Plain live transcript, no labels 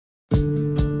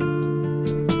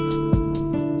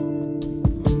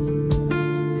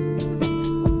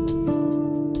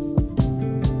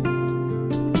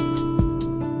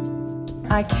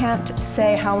I can't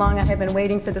say how long I have been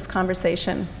waiting for this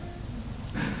conversation.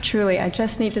 Truly, I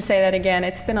just need to say that again.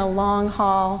 It's been a long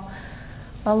haul,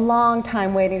 a long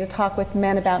time waiting to talk with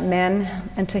men about men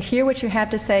and to hear what you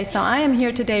have to say. So I am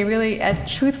here today really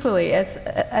as truthfully as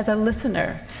a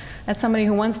listener, as somebody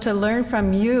who wants to learn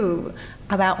from you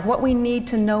about what we need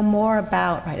to know more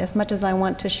about, right? As much as I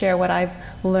want to share what I've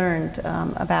learned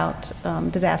about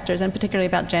disasters, and particularly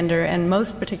about gender, and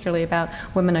most particularly about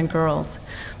women and girls.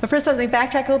 But first, let me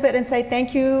backtrack a little bit and say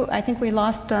thank you. I think we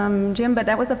lost Jim, but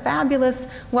that was a fabulous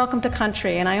welcome to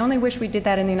country, and I only wish we did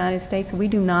that in the United States. We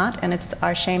do not, and it's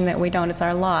our shame that we don't. It's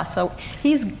our loss. So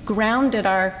he's grounded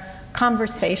our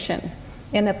conversation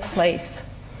in a place.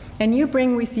 And you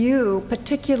bring with you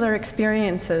particular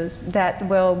experiences that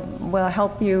will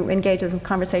help you engage in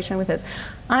conversation with us.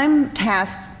 I'm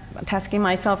tasking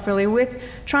myself really with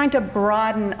trying to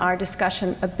broaden our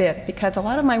discussion a bit, because a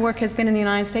lot of my work has been in the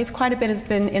United States, quite a bit has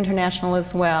been international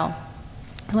as well.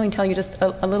 Let me tell you just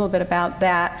a little bit about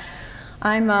that.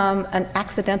 I'm an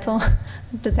accidental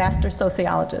disaster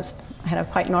sociologist. I had a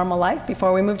quite normal life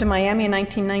before we moved to Miami in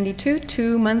 1992.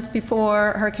 2 months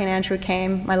before Hurricane Andrew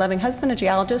came, my loving husband, a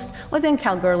geologist, was in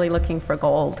Kalgoorlie looking for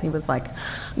gold. He was like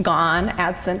gone,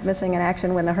 absent, missing in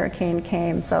action when the hurricane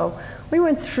came. So we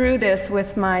went through this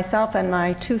with myself and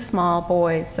my 2 small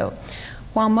boys. So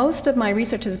while most of my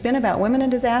research has been about women in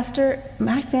disaster,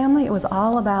 my family, it was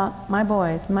all about my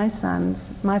boys, my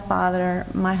sons, my father,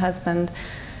 my husband.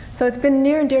 So it's been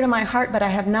near and dear to my heart, but I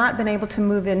have not been able to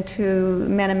move into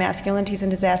men and masculinities and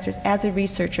disasters as a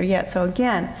researcher yet. So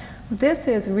again, this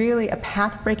is really a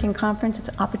path-breaking conference. It's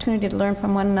an opportunity to learn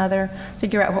from one another,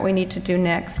 figure out what we need to do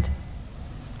next.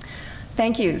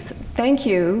 Thank yous. Thank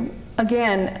you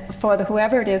again for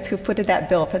whoever it is who footed that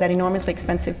bill for that enormously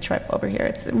expensive trip over here.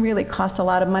 It really costs a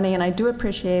lot of money, and I do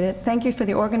appreciate it. Thank you for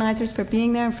the organizers for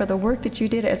being there and for the work that you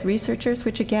did as researchers,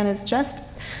 which again is just,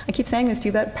 I keep saying this to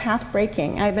you, but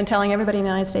path-breaking. I've been telling everybody in the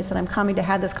United States that I'm coming to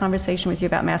have this conversation with you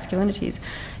about masculinities.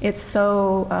 It's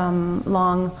so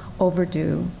long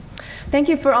overdue. Thank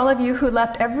you for all of you who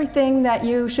left everything that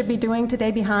you should be doing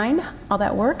today behind, all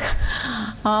that work,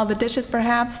 all the dishes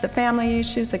perhaps, the family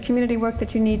issues, the community work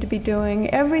that you need to be doing,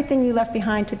 everything you left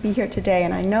behind to be here today.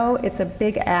 And I know it's a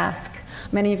big ask.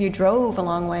 Many of you drove a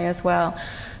long way as well.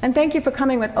 And thank you for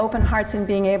coming with open hearts and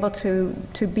being able to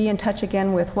be in touch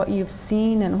again with what you've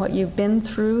seen and what you've been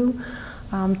through,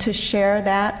 to share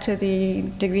that to the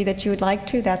degree that you would like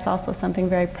to. That's also something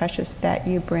very precious that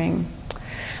you bring.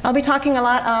 I'll be talking a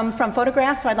lot from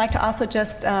photographs, so I'd like to also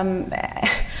just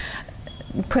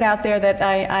put out there that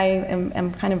I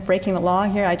am kind of breaking the law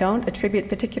here. I don't attribute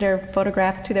particular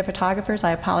photographs to their photographers.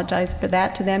 I apologize for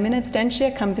that to them in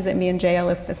absentia. Come visit me in jail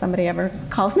if somebody ever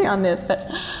calls me on this. But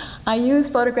I use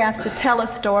photographs to tell a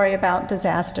story about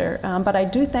disaster. But I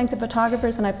do thank the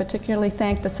photographers, and I particularly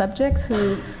thank the subjects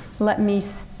who let me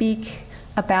speak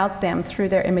about them through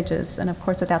their images, and of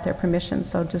course without their permission.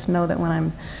 So just know that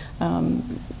when I'm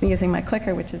using my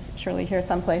clicker, which is surely here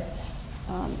someplace,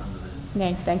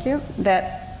 thank you,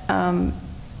 that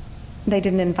they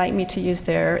didn't invite me to use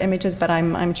their images, but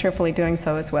I'm cheerfully doing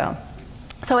so as well.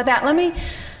 So with that, let me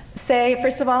say,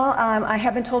 first of all, I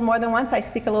have been told more than once I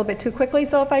speak a little bit too quickly,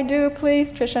 so if I do,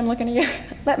 please, Tricia, I'm looking at you,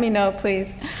 let me know,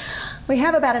 please. We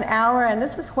have about an hour, and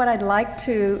this is what I'd like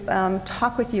to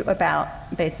talk with you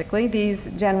about, basically,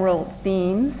 these general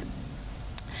themes.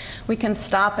 We can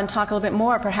stop and talk a little bit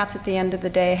more, perhaps at the end of the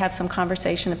day, have some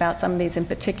conversation about some of these in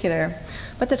particular.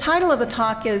 But the title of the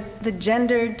talk is The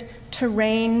Gendered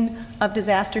Terrain of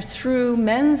Disaster Through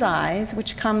Men's Eyes,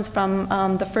 which comes from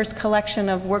the first collection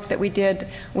of work that we did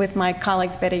with my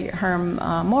colleagues Betty Herm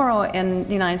Morrow in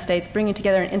the United States, bringing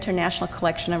together an international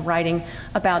collection of writing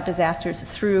about disasters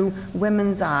through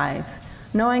women's eyes.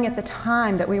 Knowing at the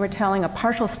time that we were telling a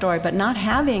partial story, but not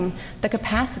having the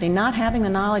capacity, not having the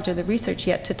knowledge or the research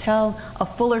yet to tell a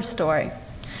fuller story.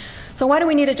 So why do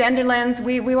we need a gender lens?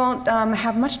 We won't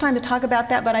have much time to talk about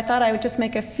that, but I thought I would just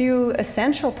make a few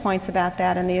essential points about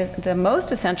that. And the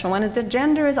most essential one is that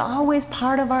gender is always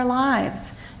part of our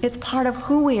lives. It's part of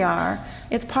who we are.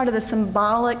 It's part of the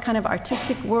symbolic kind of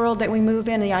artistic world that we move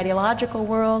in, the ideological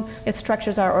world. It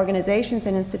structures our organizations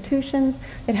and institutions.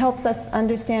 It helps us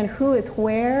understand who is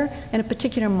where in a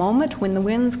particular moment, when the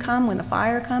winds come, when the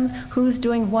fire comes, who's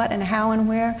doing what and how and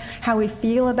where, how we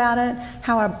feel about it,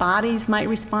 how our bodies might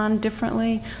respond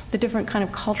differently, the different kind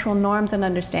of cultural norms and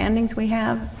understandings we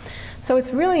have. So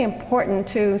it's really important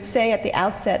to say at the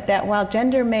outset that while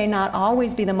gender may not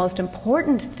always be the most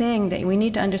important thing that we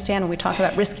need to understand when we talk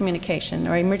about risk communication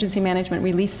or emergency management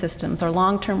relief systems or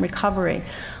long-term recovery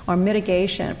or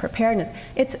mitigation, preparedness,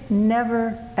 it's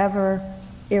never, ever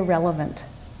irrelevant.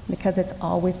 because it's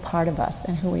always part of us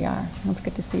and who we are. It's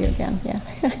good to see you again.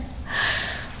 Yeah.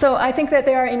 So I think that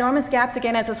there are enormous gaps.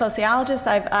 Again, as a sociologist,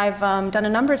 I've done a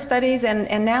number of studies,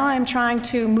 and now I'm trying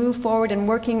to move forward and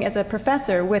working as a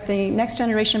professor with the next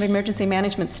generation of emergency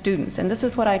management students. And this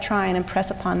is what I try and impress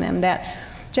upon them, that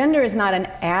gender is not an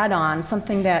add-on,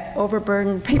 something that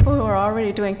overburdened people who are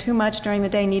already doing too much during the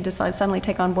day need to suddenly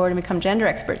take on board and become gender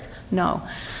experts. No.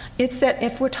 It's that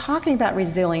if we're talking about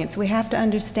resilience, we have to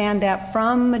understand that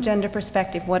from a gender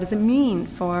perspective. What does it mean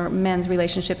for men's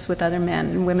relationships with other men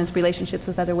and women's relationships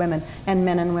with other women and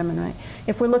men and women, right?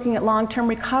 If we're looking at long-term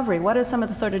recovery, what are some of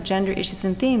the sort of gender issues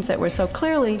and themes that were so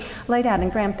clearly laid out?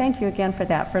 And Graham, thank you again for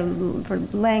that, for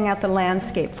laying out the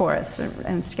landscape for us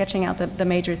and sketching out the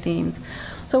major themes.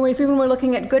 So if even we're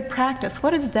looking at good practice,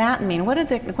 what does that mean? What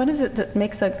is it that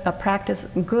makes a practice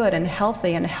good and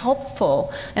healthy and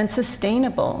helpful and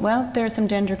sustainable? Well, there are some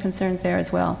gender concerns there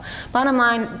as well. Bottom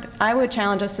line, I would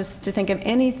challenge us to think of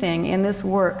anything in this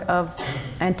work of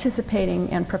anticipating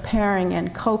and preparing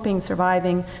and coping,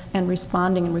 surviving, and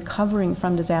responding and recovering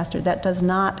from disaster that does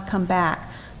not come back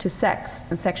to sex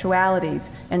and sexualities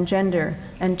and gender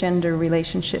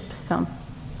relationships. So,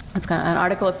 it's kind of an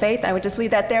article of faith. I would just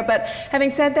leave that there. But having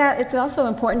said that, it's also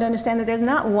important to understand that there's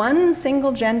not one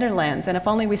single gender lens. And if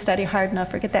only we study hard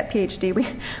enough or get that PhD,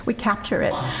 we capture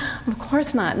it. Of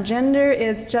course not. Gender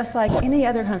is just like any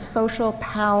other kind of social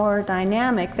power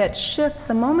dynamic that shifts.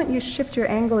 The moment you shift your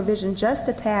angle of vision just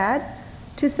a tad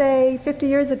to, say, 50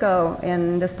 years ago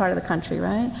in this part of the country,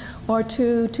 right? Or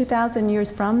to 2,000 years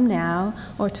from now,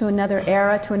 or to another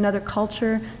era, to another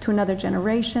culture, to another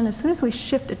generation. As soon as we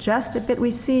shift just a bit, we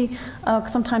see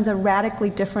sometimes a radically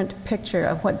different picture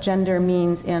of what gender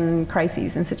means in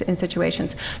crises, in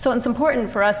situations. So it's important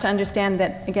for us to understand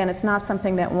that, again, it's not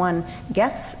something that one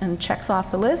gets and checks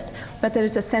off the list, but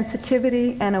there's a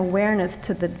sensitivity and awareness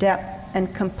to the depth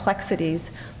and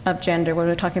complexities of gender when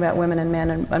we're talking about women and men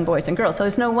and boys and girls. So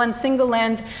there's no one single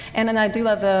lens, and then I do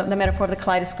love the metaphor of the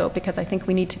kaleidoscope, because I think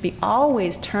we need to be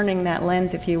always turning that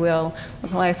lens, if you will,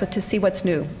 to see what's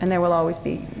new, and there will always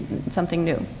be something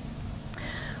new.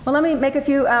 Well, let me make a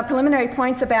few preliminary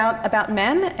points about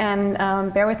men,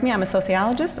 and bear with me, I'm a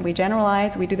sociologist, we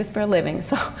generalize, we do this for a living.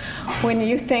 So when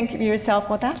you think to yourself,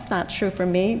 well, that's not true for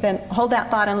me, then hold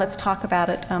that thought and let's talk about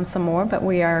it some more, but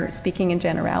we are speaking in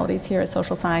generalities here as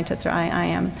social scientists, or I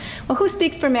am. Well, who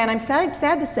speaks for men? I'm sad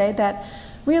to say that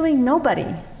really nobody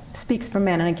speaks for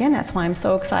men, and again, that's why I'm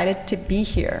so excited to be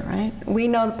here, right? We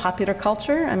know the popular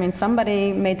culture. I mean,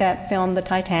 somebody made that film, The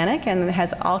Titanic, and it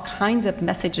has all kinds of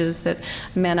messages that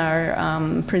men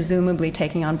are presumably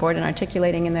taking on board and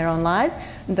articulating in their own lives.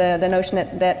 The notion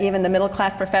that even the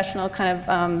middle-class professional kind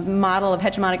of model of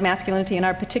hegemonic masculinity in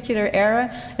our particular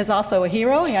era is also a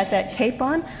hero. He has that cape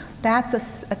on.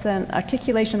 That's an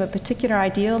articulation of a particular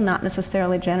ideal, not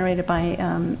necessarily generated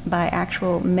by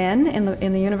actual men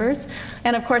in the universe.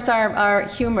 And of course, our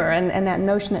humor and that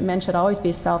notion that men should always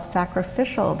be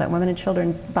self-sacrificial, that women and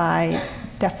children, by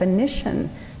definition,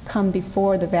 come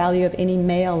before the value of any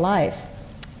male life.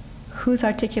 Who's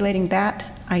articulating that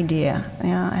idea?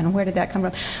 Yeah, and where did that come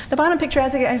from? The bottom picture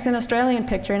is an Australian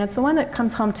picture, and it's the one that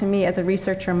comes home to me as a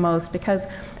researcher most, because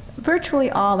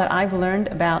virtually all that I've learned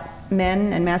about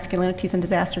men and masculinities and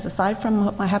disasters, aside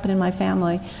from what happened in my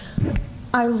family,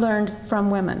 I learned from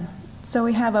women. So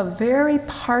we have a very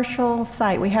partial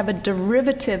sight. We have a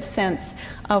derivative sense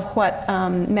of what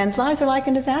men's lives are like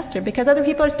in disaster, because other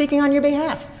people are speaking on your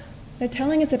behalf. They're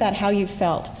telling us about how you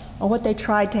felt, or what they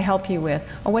tried to help you with,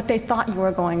 or what they thought you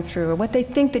were going through, or what they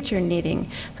think that you're needing.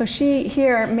 So she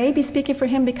here may be speaking for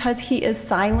him because he is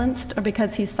silenced, or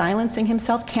because he's silencing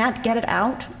himself, can't get it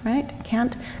out, right?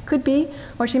 Could be.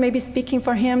 Or she may be speaking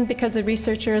for him because the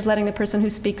researcher is letting the person who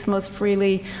speaks most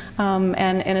freely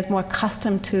and is more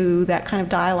accustomed to that kind of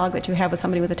dialogue that you have with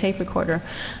somebody with a tape recorder.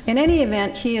 In any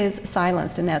event, he is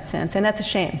silenced in that sense, and that's a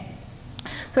shame.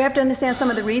 So we have to understand some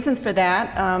of the reasons for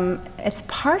that. It's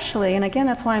partially, and again,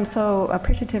 that's why I'm so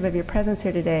appreciative of your presence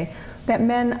here today, that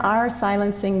men are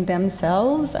silencing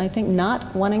themselves, I think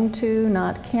not wanting to,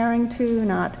 not caring to,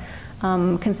 not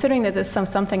considering that there's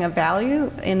something of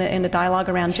value in the dialogue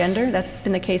around gender. That's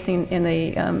been the case in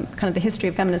the kind of the history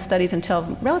of feminist studies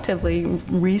until relatively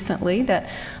recently, that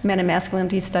men and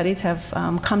masculinity studies have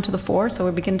come to the fore, so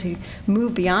we're beginning to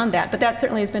move beyond that. But that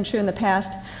certainly has been true in the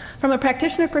past. From a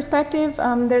practitioner perspective,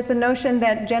 there's the notion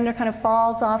that gender kind of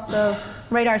falls off the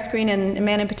radar screen, and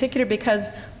men in particular, because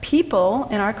people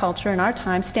in our culture, in our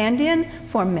time, stand in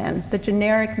for men. The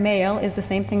generic male is the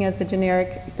same thing as the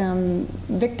generic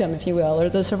victim, if you will, or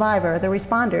the survivor, or the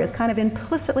responder, is kind of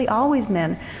implicitly always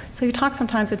men. So you talk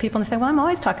sometimes with people and they say, well, I'm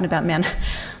always talking about men.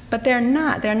 But they're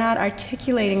not. They're not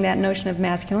articulating that notion of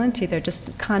masculinity. They're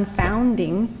just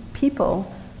confounding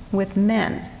people with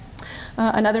men.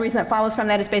 Another reason that follows from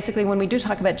that is basically when we do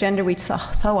talk about gender, we so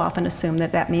often assume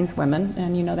that that means women,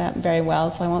 and you know that very well,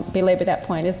 so I won't belabor that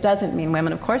point. It doesn't mean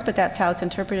women, of course, but that's how it's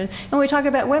interpreted. And when we talk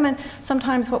about women,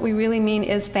 sometimes what we really mean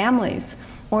is families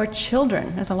or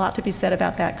children. There's a lot to be said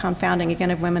about that confounding, again,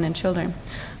 of women and children.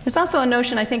 There's also a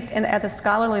notion, I think, at the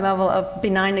scholarly level of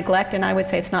benign neglect, and I would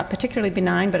say it's not particularly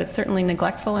benign, but it's certainly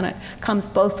neglectful, and it comes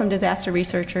both from disaster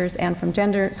researchers and from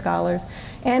gender scholars,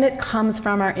 and it comes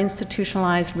from our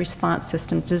institutionalized response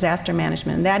system, disaster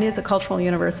management. And that is a cultural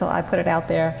universal. I put it out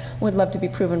there. Would love to be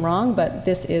proven wrong, but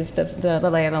this is the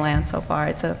lay of the land so far.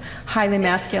 It's a highly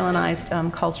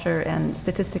masculinized culture, and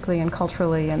statistically and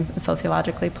culturally and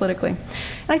sociologically, politically.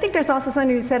 And I think there's also something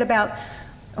to be said about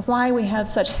why we have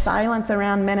such silence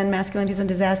around men and masculinities and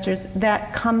disasters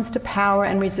that comes to power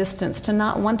and resistance, to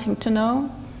not wanting to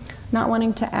know, not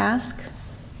wanting to ask,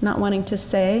 not wanting to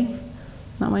say,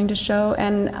 not wanting to show.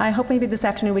 And I hope maybe this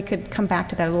afternoon we could come back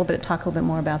to that a little bit, talk a little bit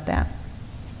more about that.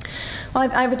 Well,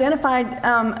 I've identified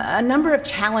a number of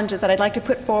challenges that I'd like to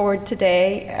put forward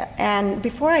today, and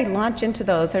before I launch into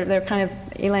those, they're kind of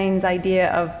Elaine's idea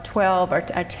of 12 or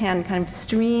 10 kind of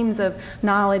streams of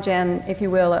knowledge and, if you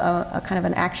will, a kind of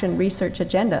an action research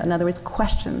agenda. In other words,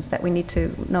 questions that we need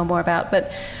to know more about.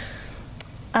 But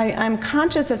I'm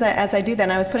conscious as I do that,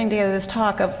 and I was putting together this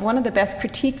talk, of one of the best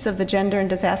critiques of the gender and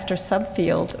disaster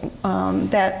subfield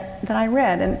that I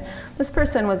read. And this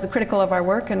person was critical of our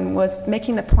work and was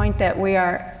making the point that we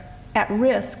are at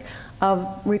risk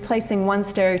of replacing one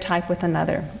stereotype with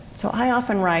another. So I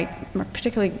often write,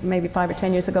 particularly maybe 5 or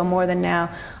 10 years ago, more than now,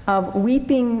 of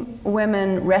weeping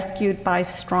women rescued by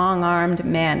strong-armed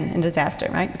men in disaster,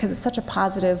 right? Because it's such a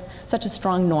positive, such a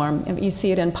strong norm. You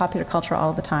see it in popular culture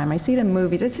all the time. I see it in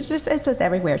movies. It's just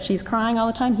everywhere. She's crying all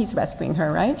the time. He's rescuing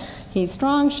her, right? He's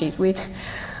strong. She's weak.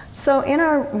 So in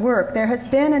our work, there has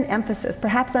been an emphasis,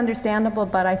 perhaps understandable,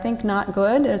 but I think not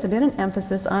good. There's been an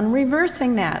emphasis on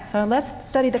reversing that. So let's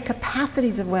study the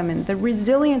capacities of women, the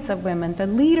resilience of women, the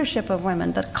leadership of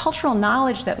women, the cultural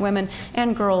knowledge that women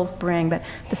and girls bring. But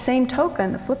the same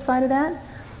token, the flip side of that,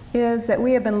 is that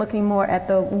we have been looking more at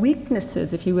the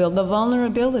weaknesses, if you will, the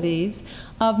vulnerabilities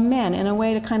of men in a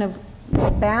way to kind of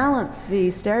balance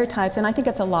these stereotypes, and I think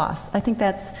it's a loss. I think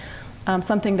that's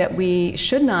something that we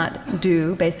should not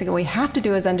do. Basically, what we have to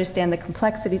do is understand the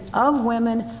complexities of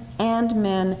women and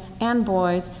men and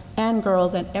boys and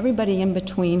girls and everybody in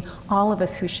between, all of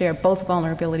us who share both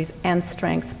vulnerabilities and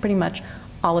strengths pretty much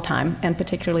all the time, and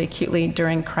particularly acutely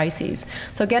during crises.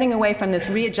 So getting away from this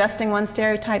readjusting one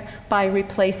stereotype by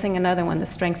replacing another one, the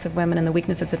strengths of women and the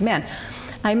weaknesses of men.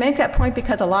 I make that point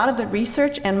because a lot of the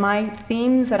research and my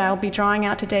themes that I'll be drawing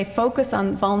out today focus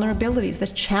on vulnerabilities, the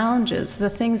challenges, the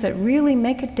things that really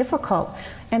make it difficult.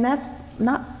 And that's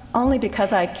not only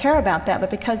because I care about that,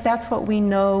 but because that's what we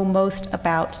know most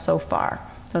about so far.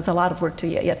 So there's a lot of work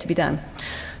yet to be done.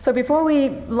 So before we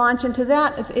launch into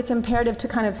that, it's imperative to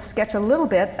kind of sketch a little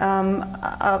bit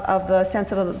of the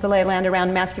sense of the lay of land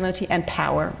around masculinity and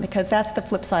power, because that's the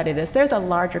flip side of this. There's a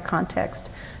larger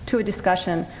context to a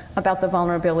discussion about the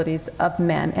vulnerabilities of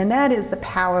men, and that is the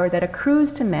power that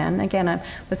accrues to men. Again,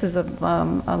 this is a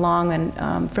long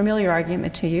and familiar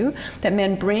argument to you, that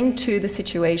men bring to the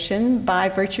situation by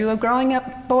virtue of growing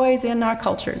up boys in our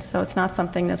culture. So it's not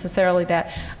something necessarily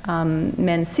that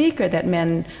men seek or that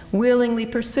men willingly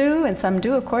pursue, and some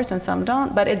do, of course, and some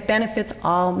don't, but it benefits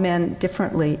all men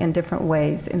differently in different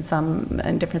ways in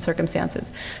different circumstances.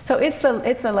 So it's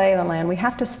the lay of the land. We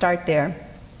have to start there.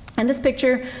 And this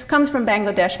picture comes from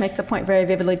Bangladesh, makes the point very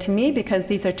vividly to me, because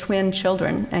these are twin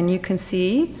children, and you can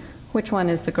see which one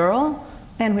is the girl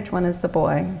and which one is the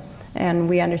boy. And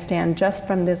we understand just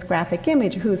from this graphic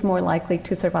image who's more likely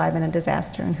to survive in a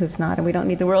disaster and who's not. And we don't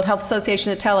need the World Health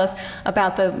Association to tell us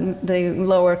about the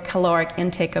lower caloric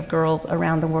intake of girls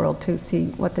around the world to see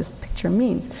what this picture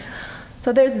means.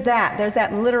 So there's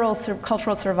that literal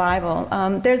cultural survival.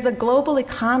 There's the global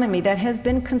economy that has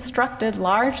been constructed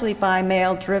largely by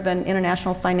male-driven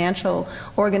international financial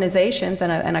organizations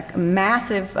and a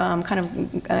massive kind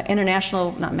of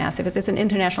international, not massive, it's an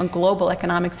international global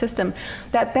economic system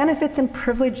that benefits and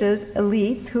privileges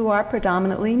elites who are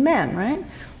predominantly men, right?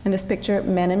 In this picture,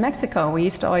 men in Mexico. We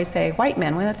used to always say white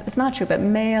men. Well, it's not true, but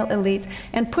male elites,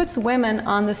 and puts women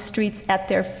on the streets at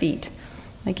their feet.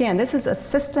 Again, this is a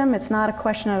system. It's not a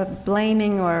question of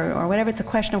blaming or whatever. It's a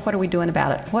question of what are we doing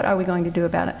about it? What are we going to do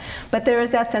about it? But there is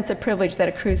that sense of privilege that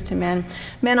accrues to men.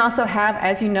 Men also have,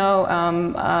 as you know,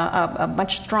 a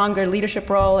much stronger leadership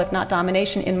role, if not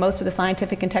domination, in most of the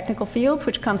scientific and technical fields,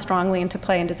 which come strongly into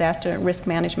play in disaster risk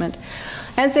management,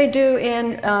 as they do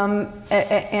in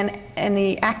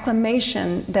the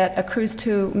acclamation that accrues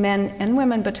to men and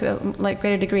women, but to a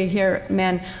greater degree here,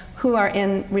 men, who are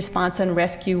in response and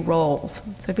rescue roles.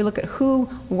 So if you look at who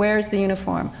wears the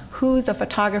uniform, who the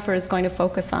photographer is going to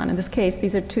focus on. In this case,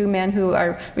 these are two men who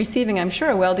are receiving, I'm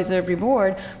sure, a well-deserved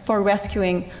reward for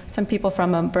rescuing some people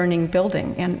from a burning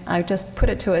building. And I just put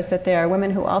it to us that there are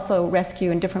women who also rescue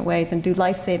in different ways and do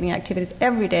life-saving activities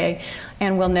every day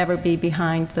and will never be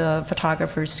behind the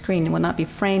photographer's screen and will not be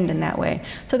framed in that way.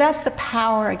 So that's the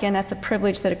power, again, that's a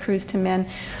privilege that accrues to men.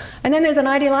 And then there's an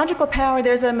ideological power.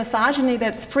 There's a misogyny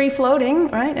that's free-floating,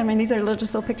 right? I mean, these are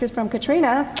just little pictures from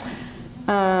Katrina.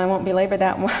 I won't belabor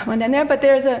that one in there, but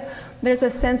there's a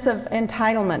sense of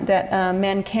entitlement that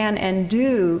men can and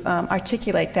do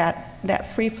articulate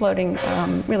that free-floating,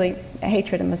 really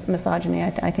hatred and misogyny,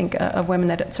 I think, of women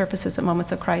that surfaces at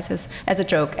moments of crisis as a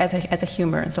joke, as a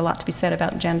humor. There's a lot to be said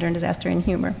about gender and disaster and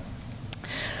humor.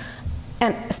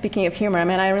 And speaking of humor, I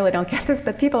mean, I really don't get this,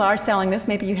 but people are selling this.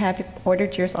 Maybe you have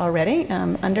ordered yours already,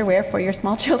 underwear for your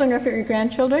small children or for your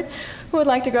grandchildren who would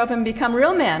like to grow up and become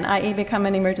real men, i.e. become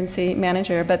an emergency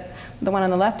manager. But the one on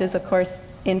the left is, of course,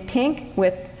 in pink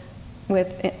with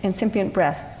incipient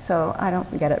breasts. So I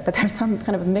don't get it, but there's some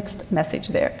kind of a mixed message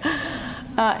there.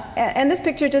 And this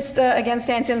picture just, again,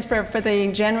 stands in for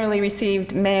the generally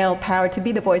received male power to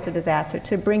be the voice of disaster,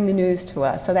 to bring the news to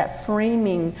us. So that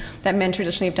framing that men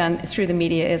traditionally have done through the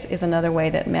media is another way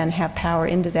that men have power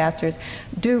in disasters,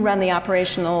 do run the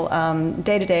operational,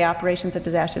 day-to-day operations of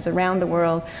disasters around the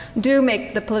world, do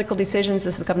make the political decisions.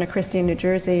 This is Governor Christie in New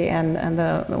Jersey and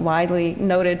the widely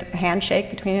noted handshake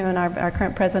between him and our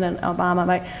current President Obama,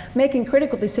 right? Making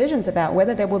critical decisions about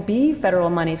whether there will be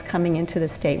federal monies coming into the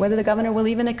state, whether the governor will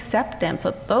even accept them.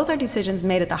 So those are decisions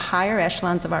made at the higher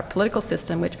echelons of our political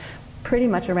system, which pretty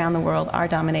much around the world are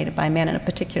dominated by men in a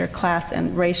particular class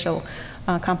and racial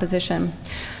composition.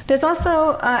 There's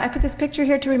also, I put this picture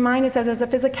here to remind us that there's a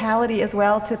physicality as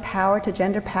well to power, to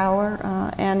gender power,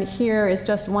 and here is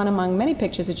just one among many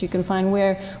pictures that you can find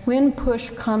where when push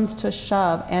comes to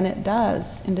shove, and it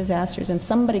does in disasters, and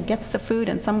somebody gets the food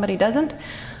and somebody doesn't,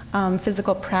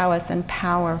 physical prowess and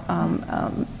power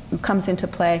comes into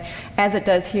play, as it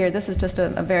does here. This is just a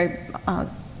very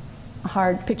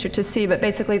hard picture to see, but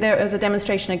basically there is a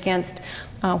demonstration against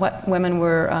what women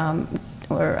were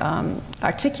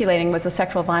articulating was the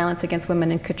sexual violence against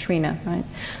women in Katrina, right?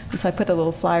 And so I put a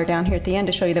little flyer down here at the end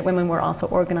to show you that women were also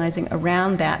organizing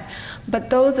around that. But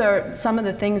those are some of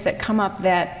the things that come up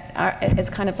that are as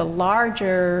kind of the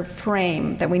larger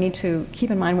frame that we need to keep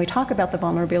in mind when we talk about the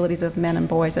vulnerabilities of men and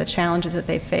boys, the challenges that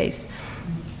they face.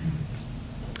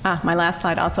 My last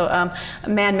slide also,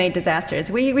 man-made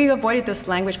disasters. We avoided this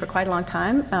language for quite a long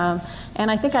time, and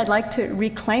I think I'd like to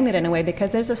reclaim it in a way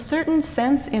because there's a certain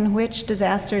sense in which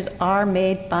disasters are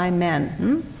made by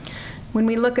men. When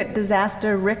we look at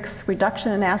disaster risk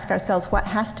reduction and ask ourselves what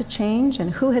has to change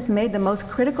and who has made the most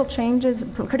critical changes,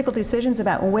 critical decisions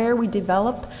about where we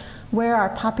develop, where our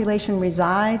population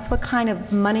resides, what kind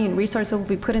of money and resources will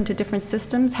be put into different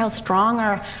systems, how strong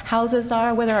our houses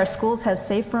are, whether our schools have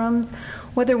safe rooms,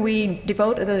 whether we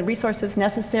devote the resources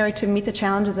necessary to meet the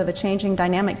challenges of a changing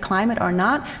dynamic climate or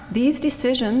not, these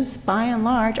decisions, by and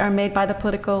large, are made by the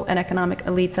political and economic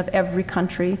elites of every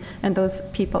country, and those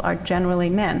people are generally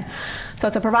men. So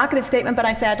it's a provocative statement, but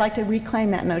I say I'd like to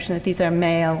reclaim that notion that these are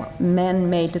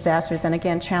men-made disasters, and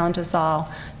again, challenge us all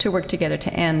to work together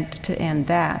to end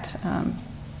that.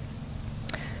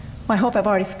 I hope I've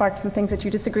already sparked some things that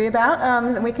you disagree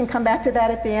about. We can come back to that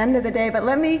at the end of the day, but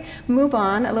let me move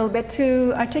on a little bit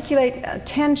to articulate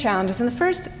 10 challenges. And the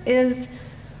first is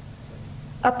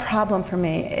a problem for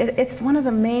me. It's one of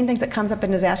the main things that comes up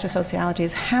in disaster sociology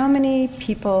is how many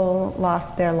people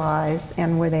lost their lives,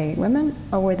 and were they women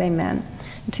or were they men?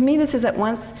 And to me, this is at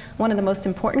once one of the most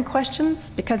important questions,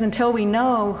 because until we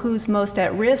know who's most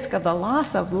at risk of the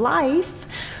loss of life,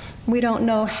 we don't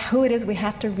know who it is we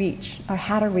have to reach or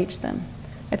how to reach them.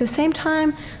 At the same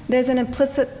time, there's an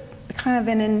implicit kind of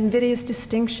an invidious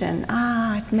distinction.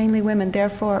 It's mainly women,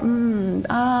 therefore,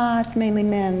 it's mainly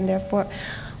men, therefore.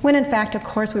 When in fact, of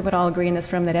course, we would all agree in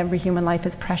this room that every human life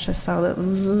is precious, so at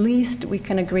least we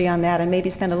can agree on that and maybe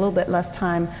spend a little bit less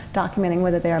time documenting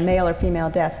whether they are male or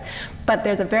female deaths. But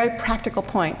there's a very practical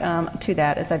point to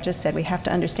that, as I've just said. We have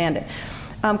to understand it.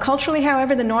 Culturally,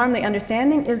 however, the norm, the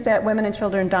understanding is that women and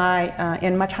children die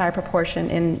in much higher proportion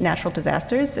in natural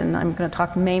disasters, and I'm going to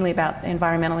talk mainly about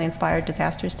environmentally inspired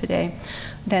disasters today,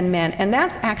 than men. And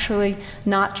that's actually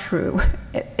not true.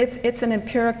 It's an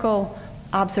empirical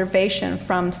observation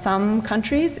from some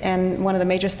countries, and one of the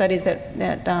major studies that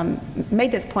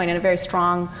made this point in a very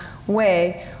strong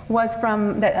way was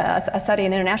from a study,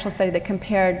 an international study that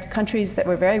compared countries that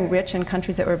were very rich and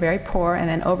countries that were very poor, and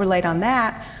then overlaid on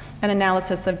that an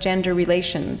analysis of gender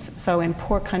relations. So in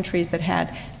poor countries that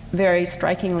had very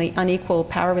strikingly unequal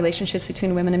power relationships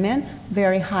between women and men,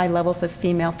 very high levels of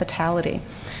female fatality.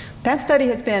 That study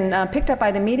has been picked up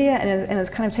by the media and is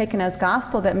kind of taken as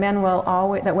gospel that women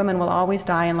will always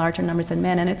die in larger numbers than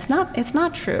men, and it's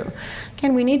not true.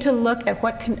 Again, we need to look at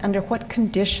under what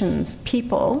conditions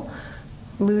people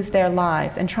lose their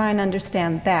lives and try and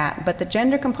understand that. But the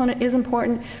gender component is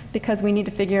important because we need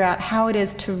to figure out how it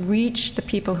is to reach the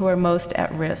people who are most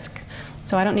at risk.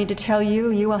 So I don't need to tell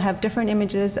you, you will have different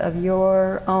images of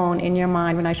your own in your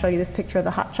mind when I show you this picture of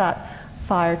the hotshot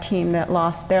fire team that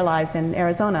lost their lives in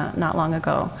Arizona not long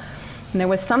ago. And there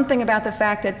was something about the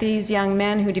fact that these young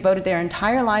men who devoted their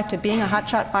entire life to being a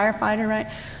hotshot firefighter, right,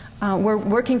 were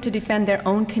working to defend their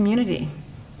own community.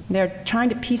 They're trying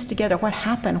to piece together what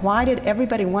happened. Why did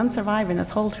everybody, one survivor in this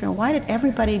whole trail, why did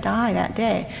everybody die that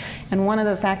day? And one of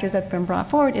the factors that's been brought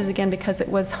forward is, again, because it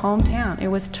was hometown. It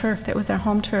was turf. It was their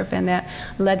home turf, and that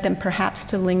led them perhaps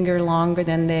to linger longer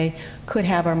than they could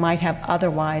have or might have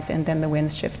otherwise, and then the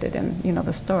winds shifted, and you know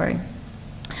the story.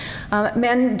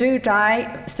 Men do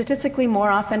die statistically more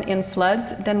often in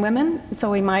floods than women,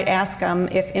 so we might ask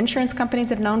if insurance companies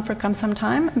have known for some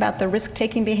time about the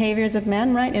risk-taking behaviors of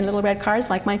men, right, in little red cars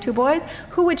like my two boys,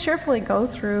 who would cheerfully go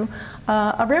through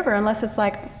a river unless it's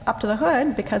like up to the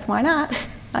hood, because why not?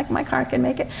 Like my car can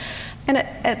make it. And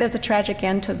there's a tragic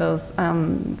end to those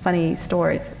funny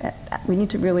stories. We need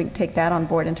to really take that on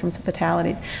board in terms of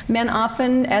fatalities. Men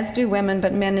often, as do women,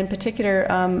 but men in particular,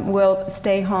 will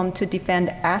stay home to defend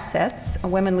assets.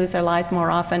 Women lose their lives more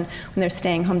often when they're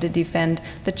staying home to defend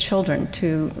the children,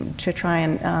 to try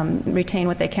and retain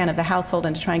what they can of the household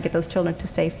and to try and get those children to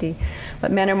safety.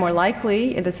 But men are more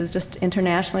likely, this is just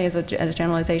internationally as a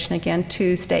generalization again,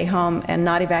 to stay home and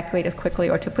not evacuate as quickly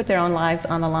or to put their own lives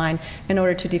on the line in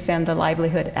order to defend the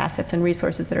livelihood, assets, and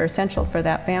resources that are essential for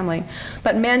that family.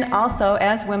 But men also,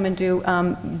 as women do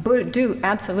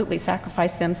absolutely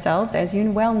sacrifice themselves, as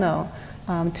you well know,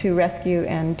 to rescue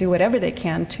and do whatever they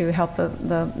can to help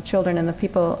the children and the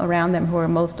people around them who are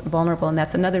most vulnerable. And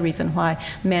that's another reason why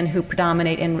men who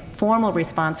predominate in formal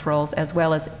response roles as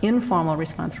well as informal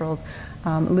response roles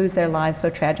lose their lives so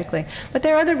tragically. But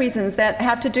there are other reasons that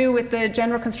have to do with the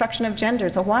general construction of gender.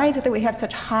 So why is it that we have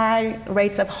such high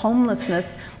rates of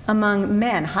homelessness among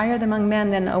men, higher among men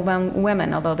than among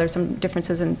women, although there's some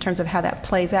differences in terms of how that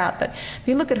plays out. But if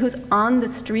you look at who's on the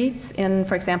streets in,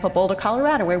 for example, Boulder,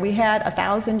 Colorado, where we had a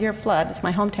 1,000-year flood, it's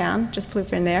my hometown, just flew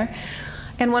through in there,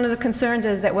 and one of the concerns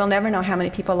is that we'll never know how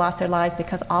many people lost their lives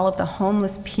because all of the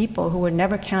homeless people who were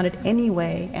never counted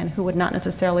anyway and who would not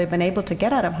necessarily have been able to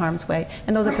get out of harm's way,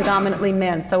 and those are predominantly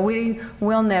men, so we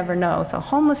will never know. So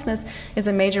homelessness is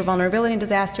a major vulnerability in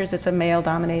disasters. It's a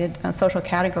male-dominated social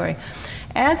category.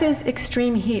 As is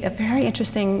extreme heat, a very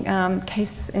interesting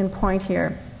case in point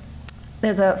here.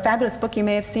 There's a fabulous book you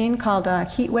may have seen called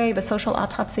Heat Wave, A Social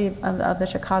Autopsy of the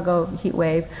Chicago Heat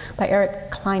Wave by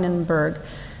Eric Kleinenberg.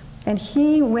 And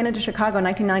he went into Chicago in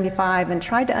 1995 and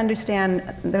tried to understand,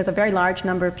 there's a very large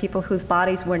number of people whose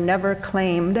bodies were never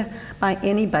claimed by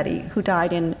anybody who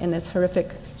died in this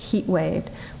horrific heat wave.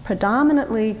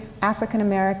 Predominantly African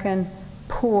American,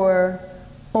 poor,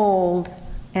 old,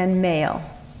 and male.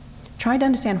 Tried to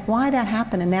understand why that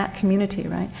happened in that community,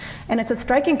 right? And it's a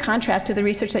striking contrast to the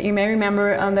research that you may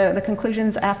remember on the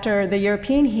conclusions after the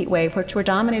European heat wave, which were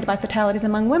dominated by fatalities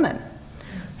among women.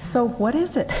 So what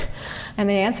is it? And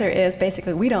the answer is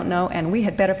basically we don't know, and we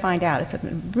had better find out. It's a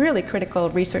really critical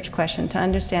research question to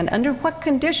understand under what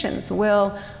conditions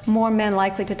will more men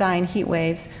likely to die in heat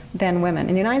waves than women.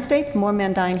 In the United States, more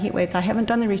men die in heat waves. I haven't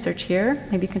done the research here.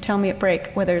 Maybe you can tell me at break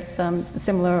whether it's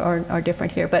similar or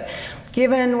different here. But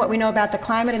given what we know about the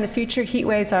climate in the future, heat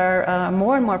waves are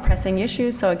more and more pressing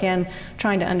issues. So again,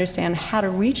 trying to understand how to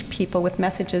reach people with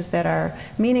messages that are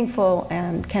meaningful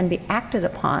and can be acted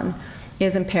upon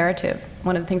is imperative.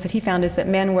 One of the things that he found is that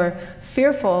men were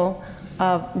fearful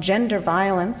of gender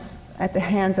violence at the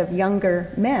hands of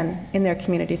younger men in their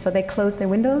community. So they closed their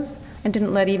windows and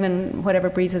didn't let even whatever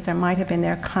breezes there might have been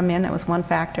there come in. That was one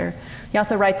factor. He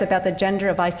also writes about the gender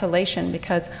of isolation,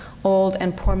 because old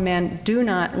and poor men do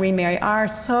not remarry, are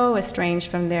so estranged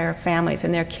from their families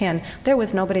and their kin. There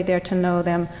was nobody there to know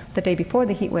them the day before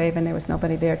the heat wave, and there was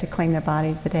nobody there to claim their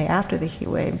bodies the day after the heat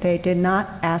wave. They did not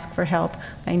ask for help.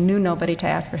 They knew nobody to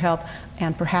ask for help,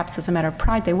 and perhaps as a matter of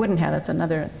pride they wouldn't have. That's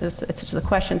another, it's just a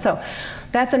question. So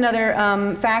that's another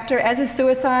factor, as is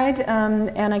suicide.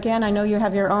 And again, I know you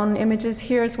have your own images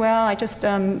here as well. I just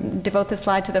devote this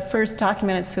slide to the first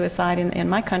documented suicide in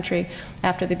my country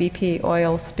after the BP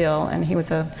oil spill. And he was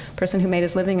a person who made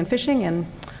his living in fishing, and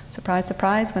surprise,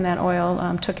 surprise, when that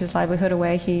oil took his livelihood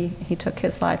away, he took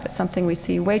his life. It's something we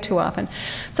see way too often.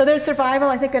 So there's survival,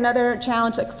 I think, another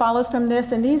challenge that follows from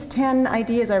this. And these 10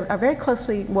 ideas are very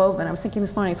closely woven. I was thinking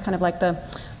this morning, it's kind of like the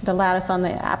lattice on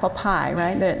the apple pie,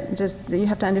 right? You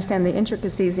have to understand the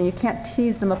intricacies, and you can't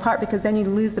tease them apart, because then you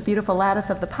lose the beautiful lattice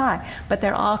of the pie. But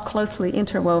they're all closely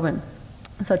interwoven.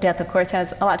 So death, of course,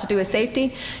 has a lot to do with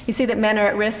safety. You see that men are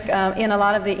at risk in a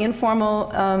lot of the informal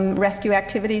rescue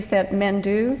activities that men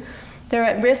do. They're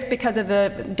at risk because of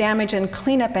the damage and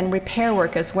cleanup and repair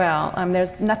work as well.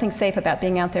 There's nothing safe about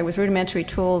being out there with rudimentary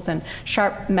tools and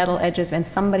sharp metal edges, and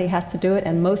somebody has to do it,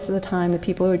 and most of the time the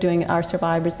people who are doing it are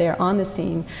survivors. They are on the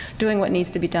scene doing what needs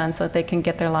to be done so that they can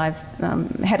get their lives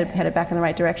headed back in the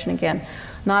right direction again.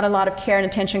 Not a lot of care and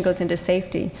attention goes into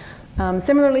safety.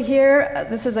 Similarly here,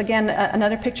 this is again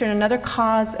another picture and another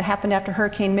cause. It happened after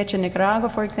Hurricane Mitch in Nicaragua,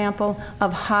 for example,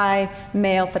 of high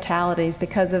male fatalities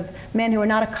because of men who are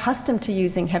not accustomed to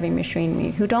using heavy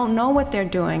machinery, who don't know what they're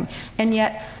doing, and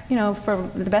yet, you know, for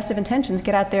the best of intentions,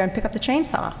 get out there and pick up the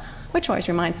chainsaw. Which always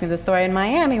reminds me of the story in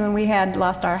Miami when we had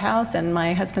lost our house, and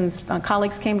my husband's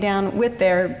colleagues came down with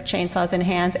their chainsaws in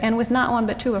hands, and with not one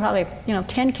but two, probably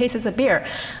 10 cases of beer.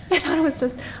 I thought it was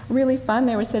just really fun.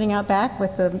 They were sitting out back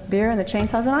with the beer and the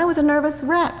chainsaws, and I was a nervous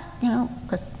wreck. Of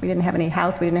course, we didn't have any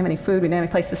house, we didn't have any food, we didn't have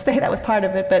any place to stay. That was part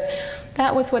of it, but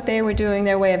that was what they were doing,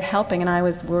 their way of helping, and I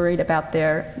was worried about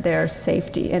their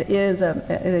safety. It is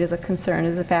a concern, it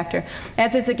is a factor.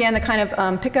 As is, again, the kind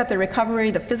of pickup, the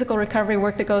recovery, the physical recovery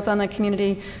work that goes on in the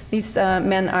community. These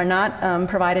men are not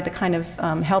provided the kind of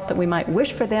help that we might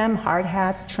wish for them, hard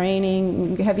hats,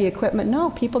 training, heavy equipment. No,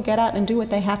 people get out and do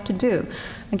what they have to do.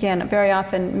 Again, very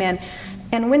often men.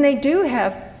 And when they do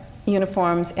have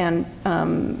uniforms and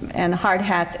hard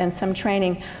hats and some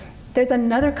training, there's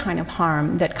another kind of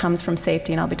harm that comes from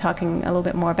safety, and I'll be talking a little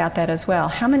bit more about that as well.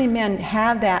 How many men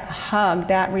have that hug,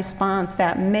 that response,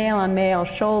 that male-on-male,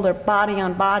 shoulder,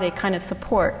 body-on-body kind of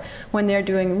support when they're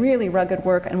doing really rugged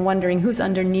work and wondering who's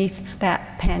underneath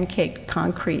that pancaked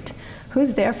concrete?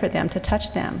 Who's there for them to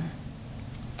touch them?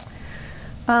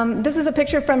 This is a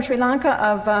picture from Sri Lanka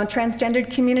of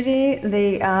transgendered community.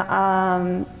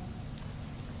 I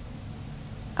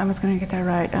was going to get that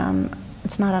right.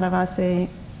 It's not Aravasi.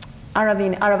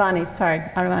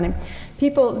 Aravani.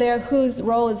 People there whose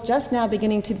role is just now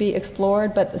beginning to be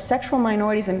explored, but the sexual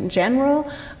minorities in general,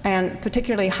 and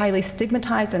particularly highly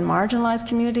stigmatized and marginalized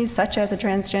communities, such as a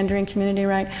transgendering community,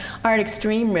 right, are at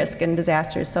extreme risk in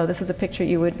disasters. So this is a picture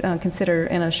you would consider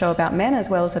in a show about men as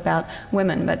well as about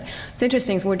women. But it's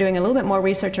interesting, so we're doing a little bit more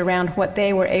research around what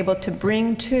they were able to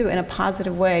bring to, in a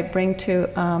positive way, bring to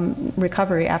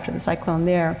recovery after the cyclone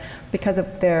there, because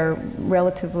of their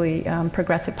relatively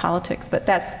progressive politics. But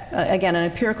that's, again, an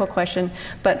empirical question.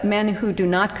 But men who do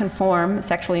not conform,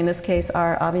 sexually in this case,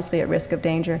 are obviously at risk of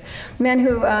danger. Men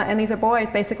who, and these are boys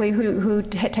basically, who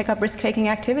take up risk-taking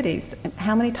activities.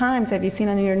 How many times have you seen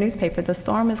in your newspaper, the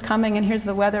storm is coming and here's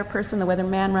the weather person, the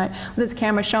weatherman, right, with his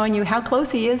camera showing you how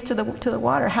close he is to the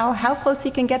water, how close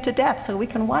he can get to death so we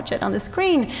can watch it on the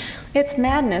screen. It's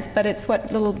madness, but it's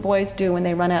what little boys do when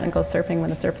they run out and go surfing when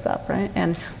the surf's up, right?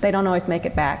 And they don't always make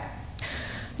it back.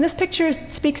 And this picture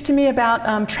speaks to me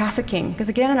about trafficking, because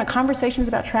again, in our conversations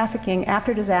about trafficking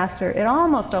after disaster, it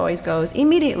almost always goes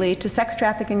immediately to sex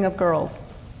trafficking of girls.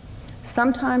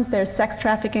 Sometimes there's sex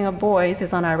trafficking of boys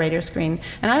is on our radar screen,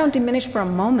 and I don't diminish for a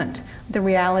moment the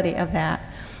reality of that.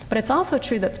 But it's also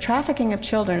true that the trafficking of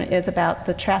children is about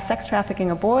the sex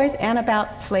trafficking of boys and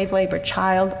about slave labor,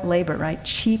 child labor, right?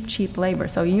 Cheap labor.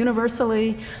 So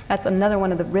universally, that's another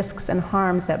one of the risks and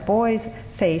harms that boys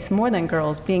face more than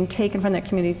girls, being taken from their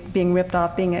communities, being ripped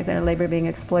off, their labor being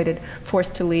exploited,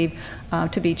 forced to leave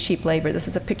to be cheap labor. This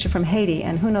is a picture from Haiti,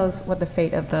 and who knows what the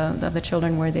fate of the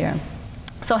children were there.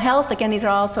 So health, again, these are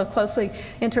also closely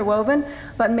interwoven,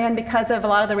 but men, because of a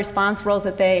lot of the response roles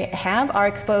that they have, are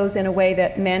exposed in a way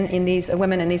that women in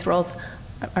these roles,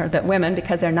 or that women,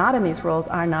 because they're not in these roles,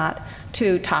 are not,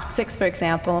 to toxics, for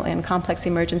example, in complex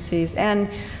emergencies, and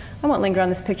I won't linger on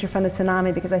this picture from the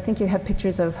tsunami because I think you have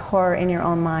pictures of horror in your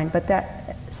own mind, but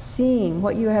that seeing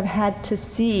what you have had to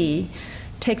see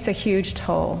takes a huge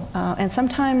toll. And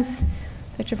sometimes,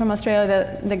 picture from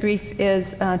Australia, the grief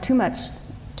is too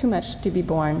much to be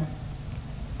borne.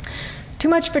 Too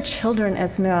much for children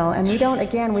as well. And we don't,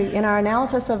 again, in our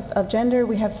analysis of gender,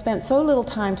 we have spent so little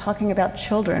time talking about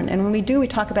children. And when we do, we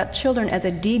talk about children as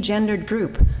a degendered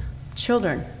group.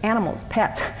 Children, animals,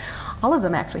 pets. All of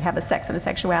them actually have a sex and a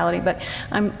sexuality, but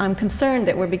I'm concerned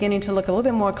that we're beginning to look a little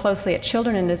bit more closely at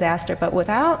children in disaster, but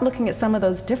without looking at some of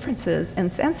those differences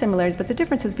and similarities, but the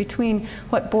differences between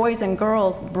what boys and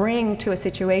girls bring to a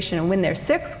situation when they're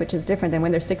 6, which is different than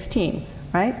when they're 16,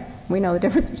 right? We know the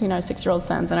difference between our 6-year-old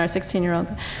sons and our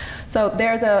 16-year-olds. So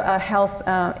there's a health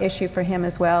issue for him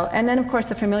as well. And then, of course,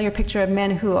 the familiar picture of men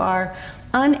who are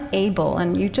unable,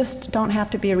 and you just don't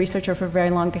have to be a researcher for very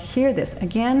long to hear this,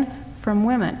 again, from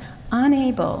women,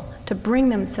 unable to bring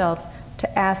themselves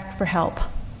to ask for help.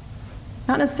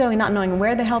 Not necessarily not knowing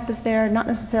where the help is there, not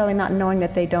necessarily not knowing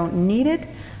that they don't need it,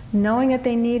 knowing that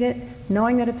they need it,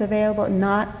 knowing that it's available,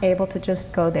 not able to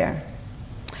just go there.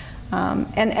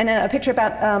 And a picture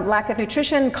about lack of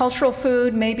nutrition. Cultural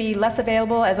food may be less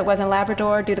available as it was in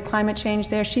Labrador due to climate change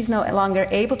there. She's no longer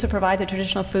able to provide the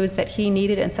traditional foods that he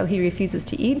needed, and so he refuses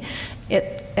to eat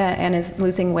it and is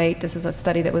losing weight. This is a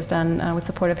study that was done with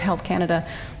support of Health Canada,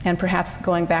 and perhaps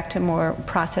going back to more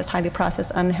processed, highly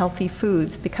processed, unhealthy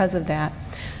foods because of that.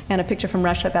 And a picture from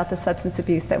Russia about the substance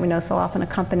abuse that we know so often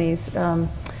accompanies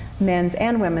men's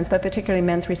and women's, but particularly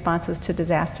men's responses to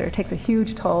disaster. It takes a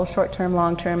huge toll, short-term,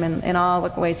 long-term, in all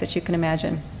ways that you can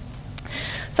imagine.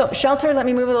 So shelter, let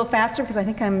me move a little faster because I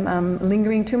think I'm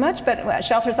lingering too much, but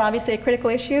shelter is obviously a critical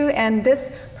issue, and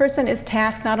this person is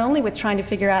tasked not only with trying to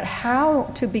figure out how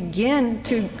to begin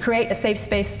to create a safe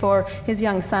space for his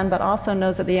young son, but also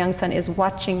knows that the young son is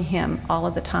watching him all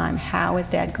of the time. How is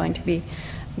Dad going to be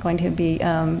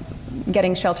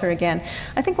getting shelter again?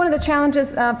 I think one of the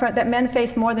challenges that men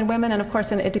face more than women, and of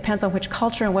course it depends on which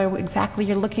culture and where exactly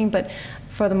you're looking, but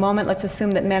for the moment let's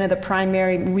assume that men are the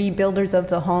primary rebuilders of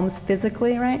the homes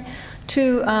physically, right?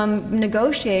 To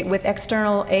negotiate with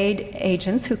external aid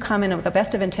agents who come in with the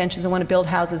best of intentions and want to build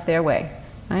houses their way,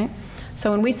 right? So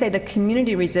when we say the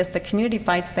community resists, the community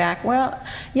fights back, well,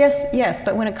 yes,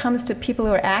 but when it comes to people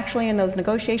who are actually in those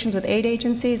negotiations with aid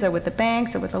agencies or with the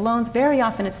banks or with the loans, very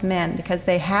often it's men, because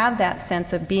they have that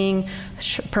sense of being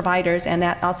providers, and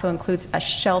that also includes a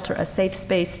shelter, a safe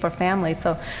space for families.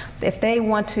 So if they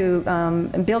want to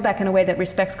build back in a way that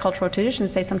respects cultural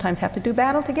traditions, they sometimes have to do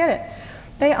battle to get it.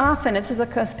 They often, this is a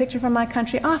picture from my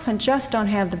country, often just don't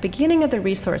have the beginning of the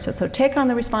resources. So take on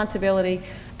the responsibility,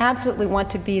 absolutely want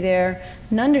to be there,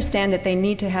 and understand that they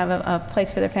need to have a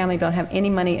place for their family, don't have any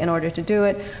money in order to do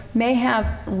it, may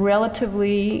have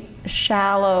relatively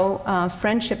shallow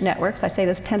friendship networks. I say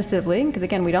this tentatively, because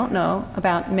again, we don't know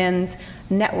about men's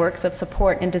networks of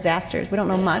support in disasters. We don't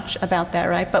know much about that,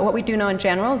 right? But what we do know in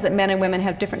general is that men and women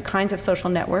have different kinds of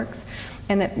social networks,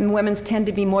 and that women's tend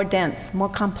to be more dense, more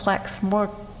complex, more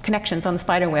connections on the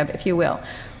spider web, if you will.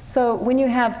 So when you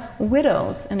have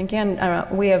widows, and again,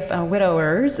 we have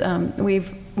widowers,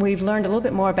 we've learned a little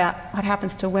bit more about what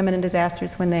happens to women in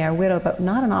disasters when they are widowed, but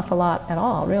not an awful lot at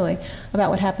all, really, about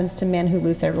what happens to men who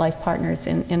lose their life partners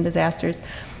in disasters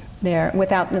there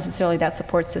without necessarily that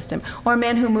support system. Or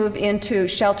men who move into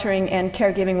sheltering and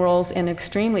caregiving roles in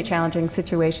extremely challenging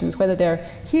situations, whether they're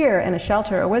here in a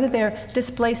shelter or whether they're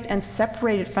displaced and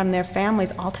separated from their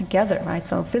families altogether, right?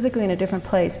 So physically in a different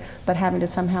place, but having to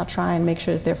somehow try and make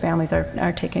sure that their families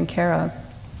are taken care of.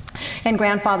 And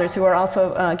grandfathers who are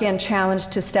also, again,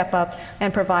 challenged to step up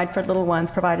and provide for little ones,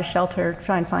 provide a shelter,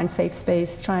 try and find safe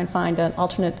space, try and find an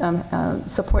alternate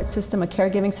support system, a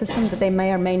caregiving system that they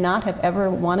may or may not have ever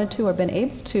wanted to or been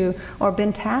able to or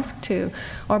been tasked to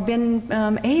or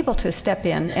been able to step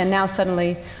in, and now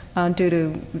suddenly, due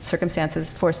to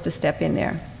circumstances, forced to step in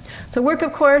there. So work,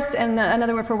 of course, and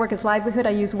another word for work is livelihood. I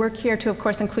use work here to, of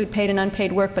course, include paid and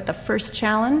unpaid work, but the first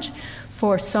challenge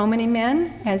for so many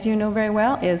men, as you know very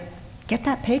well, is get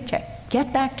that paycheck,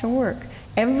 get back to work.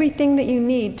 Everything that you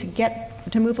need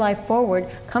to move life forward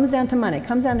comes down to money,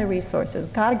 comes down to resources.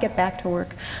 Got to get back to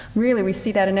work. Really, we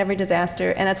see that in every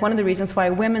disaster, and that's one of the reasons why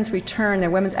women's return,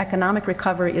 their women's economic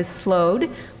recovery is slowed.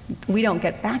 We don't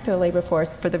get back to the labor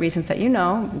force for the reasons that you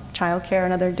know, childcare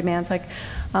and other demands like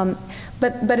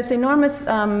But it's enormous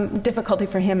difficulty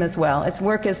for him as well. Its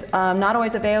work is not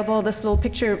always available. This little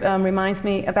picture reminds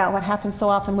me about what happens so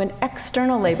often when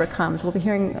external labor comes. We'll be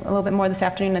hearing a little bit more this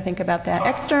afternoon, I think, about that.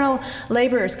 External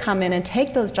laborers come in and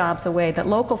take those jobs away that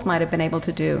locals might have been able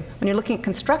to do. When you're looking at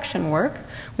construction work,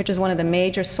 which is one of the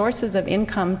major sources of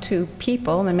income to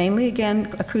people, and mainly,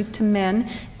 again, accrues to men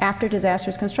after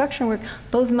disastrous construction work,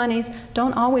 those monies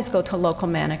don't always go to local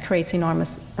men. It creates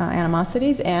enormous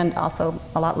animosities and also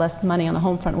a lot less money on the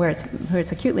home front where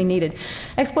it's acutely needed.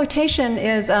 Exploitation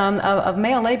is, of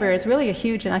male labor is really a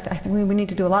huge, and I think we need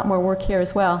to do a lot more work here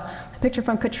as well. It's a picture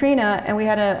from Katrina, and we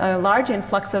had a large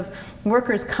influx of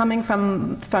workers coming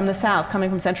from the south, coming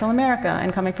from Central America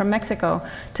and coming from Mexico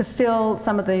to fill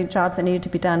some of the jobs that needed to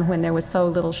be done when there was so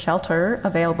little shelter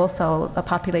available, so a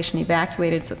population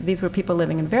evacuated. So these were people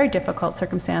living in very difficult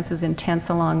circumstances in tents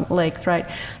along lakes, right?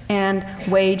 And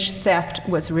wage theft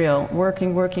was real.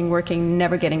 Working,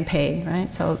 never getting paid,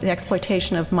 right? So the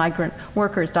exploitation of migrant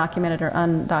workers, documented or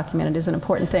undocumented, is an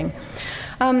important thing.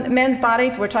 Men's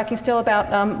bodies, we're talking still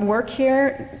about work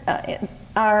here,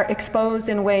 are exposed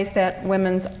in ways that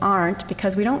women's aren't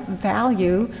because we don't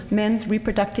value men's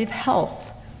reproductive health.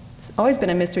 It's always been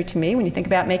a mystery to me when you think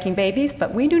about making babies,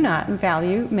 but we do not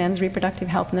value men's reproductive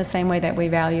health in the same way that we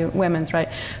value women's, right?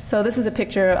 So this is a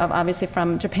picture of, obviously,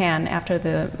 from Japan after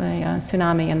the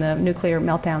tsunami and the nuclear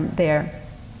meltdown there.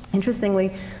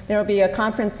 Interestingly, there will be a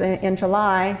conference in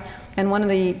July, and one of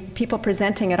the people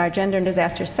presenting at our Gender and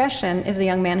Disaster session is a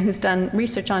young man who's done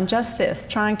research on just this,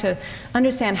 trying to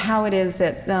understand how it is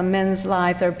that men's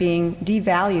lives are being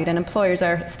devalued and employers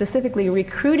are specifically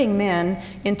recruiting men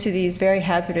into these very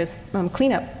hazardous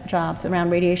cleanup jobs around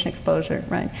radiation exposure,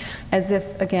 right? As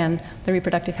if, again, the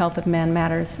reproductive health of men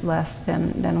matters less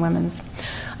than women's.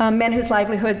 Men whose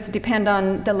livelihoods depend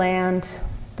on the land,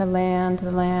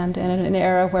 and in an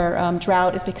era where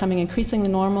drought is becoming increasingly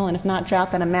normal, and if not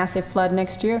drought, then a massive flood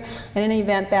next year. In any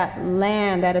event, that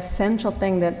land, that essential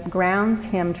thing that grounds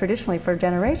him traditionally for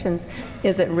generations,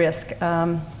 is at risk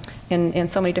in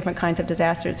so many different kinds of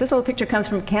disasters. This little picture comes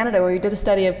from Canada, where we did a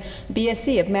study of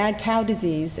BSE, of mad cow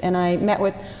disease, and I met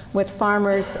with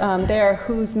farmers there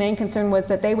whose main concern was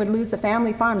that they would lose the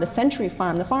family farm, the century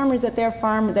farm, the farmers that their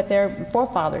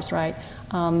forefathers, right,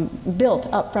 built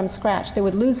up from scratch. They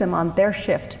would lose them on their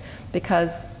shift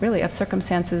because, really, of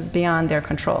circumstances beyond their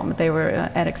control. They were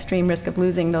at extreme risk of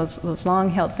losing those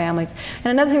long-held families. And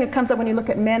another thing that comes up when you look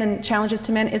at men and challenges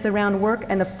to men is around work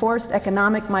and the forced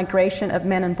economic migration of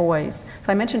men and boys.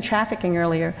 So I mentioned trafficking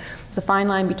earlier. There's a fine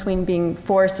line between being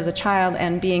forced as a child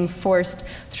and being forced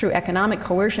through economic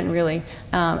coercion, really,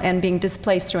 and being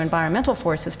displaced through environmental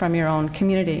forces from your own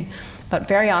community. But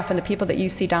very often the people that you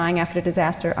see dying after a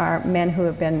disaster are men who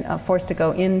have been forced to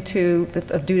go into,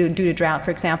 due to drought,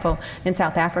 for example, in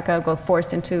South Africa, go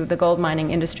forced into the gold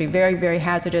mining industry. Very, very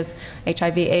hazardous.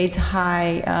 HIV, AIDS,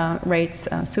 high rates,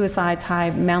 suicides,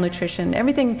 high malnutrition,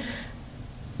 everything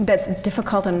that's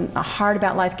difficult and hard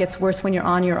about life gets worse when you're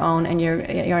on your own and you're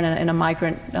in a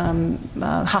migrant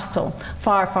hostel,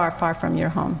 far, far, far from your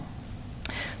home.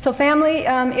 So family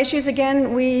issues,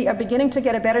 again, we are beginning to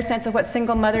get a better sense of what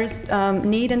single mothers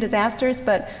need in disasters,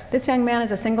 but this young man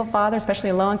is a single father, especially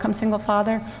a low-income single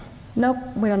father. Nope,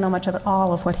 we don't know much of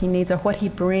all of what he needs or what he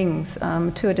brings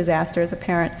to a disaster as a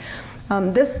parent.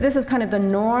 This is kind of the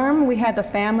norm. We had the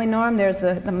family norm. There's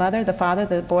the mother, the father,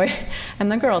 the boy,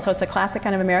 and the girl. So it's a classic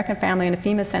kind of American family in a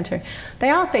FEMA center.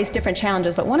 They all face different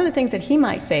challenges, but one of the things that he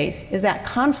might face is that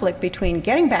conflict between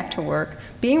getting back to work,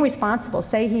 being responsible.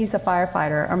 Say he's a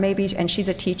firefighter, or maybe, and she's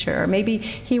a teacher, or maybe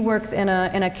he works in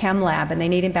a chem lab and they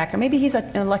need him back, or maybe he's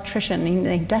an electrician and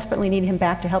they desperately need him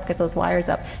back to help get those wires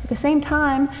up. At the same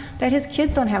time, that his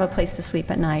kids don't have a place to sleep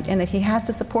at night, and that he has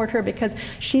to support her because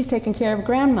she's taking care of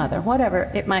grandmother,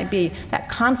 whatever it might be. That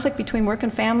conflict between work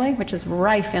and family, which is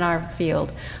rife in our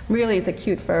field, really is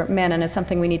acute for men, and is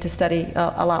something we need to study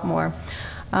a lot more.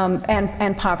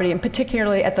 And poverty, and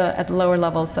particularly at the lower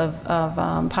levels of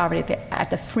poverty, at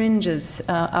the fringes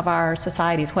of our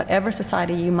societies, whatever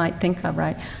society you might think of,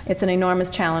 right? It's an enormous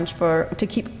challenge to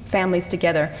keep families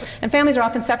together. And families are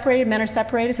often separated, men are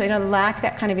separated, so they don't lack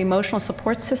that kind of emotional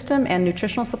support system and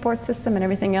nutritional support system and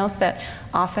everything else that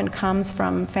often comes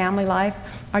from family life,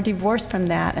 are divorced from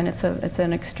that, and it's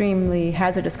an extremely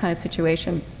hazardous kind of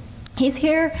situation. He's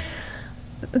here.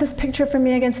 This picture for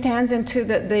me again stands into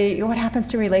what happens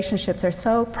to relationships are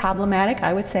so problematic,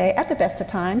 I would say, at the best of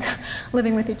times,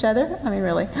 living with each other. I mean,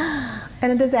 really.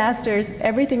 And in disasters,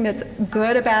 everything that's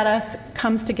good about us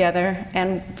comes together,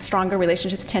 and stronger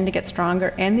relationships tend to get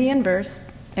stronger, and the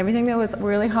inverse. everything that was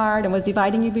really hard and was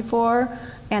dividing you before,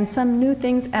 and some new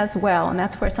things as well. And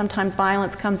that's where sometimes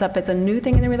violence comes up as a new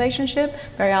thing in the relationship.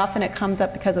 Very often it comes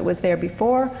up because it was there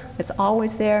before. It's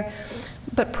always there.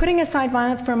 But putting aside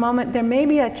violence for a moment, there may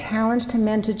be a challenge to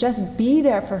men to just be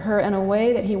there for her in a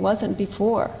way that he wasn't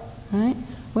before, right?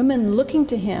 Women looking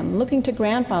to him, looking to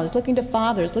grandfathers, looking to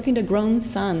fathers, looking to grown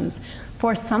sons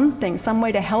for something, some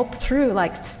way to help through,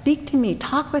 like speak to me,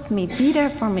 talk with me, be there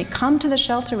for me, come to the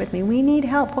shelter with me, we need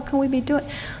help, what can we be doing?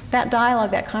 That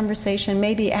dialogue, that conversation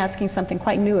may be asking something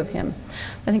quite new of him.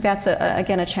 I think that's,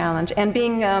 again, a challenge. And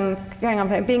being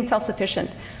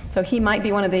self-sufficient. So he might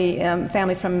be one of the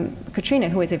families from Katrina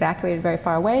who was evacuated very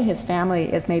far away. His family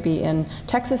is maybe in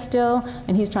Texas still,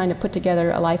 and he's trying to put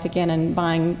together a life again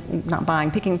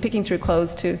and picking through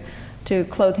clothes to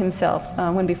clothe himself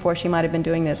when before she might have been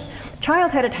doing this.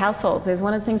 Child-headed households is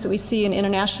one of the things that we see in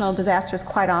international disasters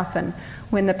quite often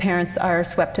when the parents are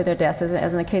swept to their deaths,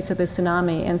 as in the case of the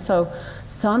tsunami. And so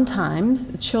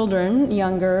sometimes children,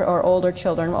 younger or older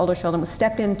children will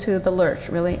step into the lurch,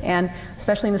 really, and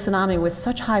especially in the tsunami with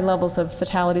such high levels of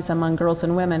fatalities among girls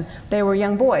and women, they were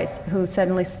young boys who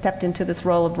suddenly stepped into this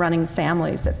role of running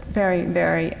families. Very,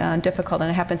 very difficult, and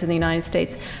it happens in the United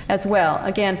States as well.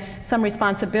 Again, some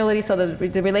responsibility, so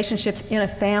the relationships in a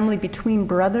family between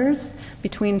brothers,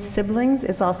 between siblings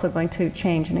is also going to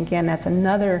change. And again, that's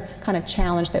another kind of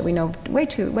challenge that we know way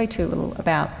too little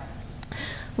about.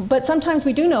 But sometimes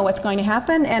we do know what's going to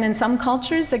happen, and in some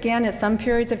cultures, again, at some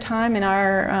periods of time in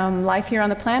our life here on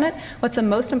the planet, what's the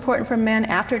most important for men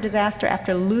after disaster,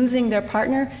 after losing their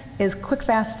partner, is quick,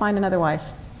 fast, find another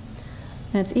wife.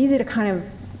 And it's easy to kind of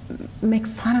make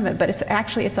fun of it, but it's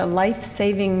a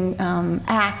life-saving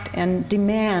act and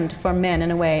demand for men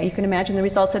in a way. You can imagine the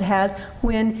results it has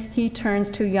when he turns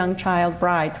to young child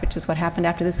brides, which is what happened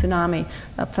after the tsunami,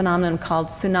 a phenomenon called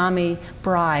tsunami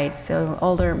brides. So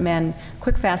older men,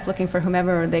 quick, fast, looking for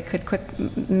whomever they could quick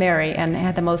marry and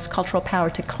had the most cultural power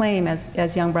to claim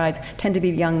as young brides, tend to be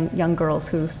young girls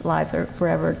whose lives are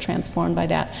forever transformed by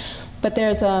that. But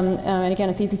there's, and again,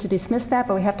 it's easy to dismiss that,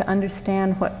 but we have to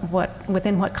understand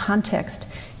within what context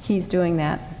he's doing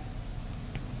that.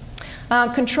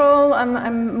 Control,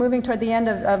 I'm moving toward the end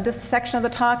of this section of the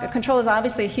talk. Control is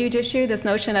obviously a huge issue, this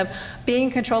notion of being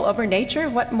in control over nature.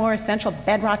 What more essential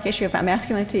bedrock issue about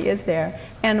masculinity is there?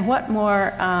 And what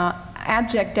more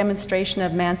abject demonstration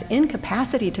of man's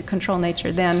incapacity to control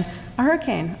nature than a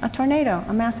hurricane, a tornado,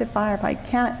 a massive fire?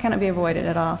 Cannot be avoided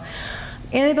at all.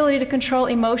 Inability to control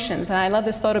emotions. And I love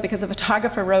this photo because the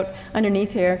photographer wrote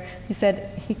underneath here, he said,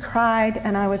 "He cried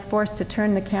and I was forced to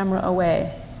turn the camera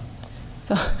away."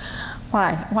 So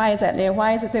why? Why is that?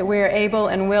 Why is it that we're able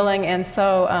and willing and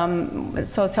so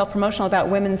self-promotional about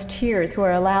women's tears, who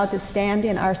are allowed to stand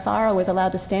in, our sorrow is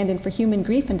allowed to stand in for human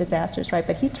grief and disasters, right?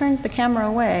 But he turns the camera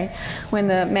away when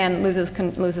the man loses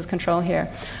control here.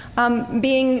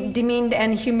 Being demeaned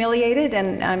and humiliated,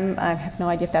 and I have no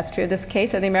idea if that's true in this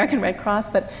case of the American Red Cross,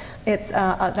 but it's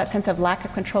that sense of lack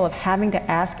of control, of having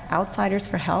to ask outsiders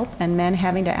for help, and men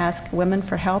having to ask women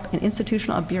for help, an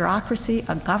institutional, a bureaucracy,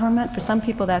 a government. For some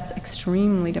people that's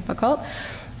extremely difficult.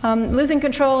 Losing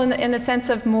control in the sense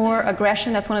of more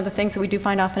aggression. That's one of the things that we do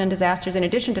find often in disasters. In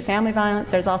addition to family violence,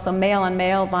 there's also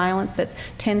male-on-male violence that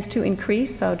tends to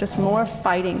increase. So just more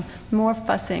fighting, more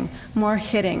fussing, more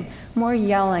hitting, more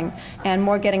yelling, and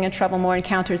more getting in trouble, more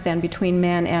encounters than between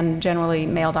men and generally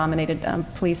male-dominated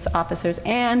police officers,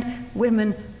 and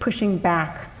women pushing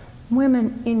back.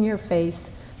 Women in your face,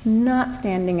 not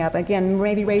standing up. Again,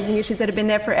 maybe raising issues that have been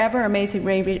there forever, or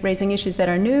maybe raising issues that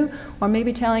are new, or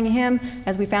maybe telling him,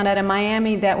 as we found out in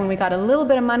Miami, that when we got a little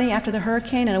bit of money after the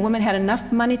hurricane and a woman had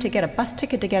enough money to get a bus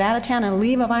ticket to get out of town and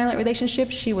leave a violent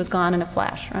relationship, she was gone in a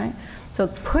flash, right? So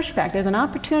pushback, there's an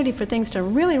opportunity for things to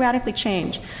really radically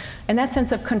change. And that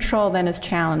sense of control then is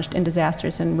challenged in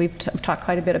disasters, and we've talked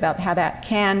quite a bit about how that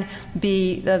can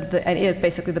be, it is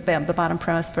basically the bottom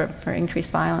premise for increased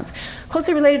violence.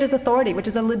 Closely related is authority, which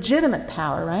is a legitimate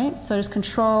power, right? So there's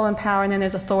control and power, and then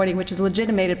there's authority, which is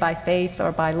legitimated by faith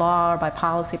or by law or by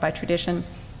policy, by tradition.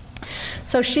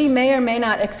 So she may or may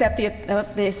not accept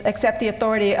the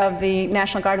authority of the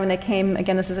National Guard when they came.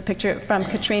 Again, this is a picture from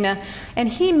Katrina. And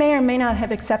he may or may not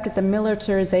have accepted the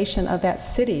militarization of that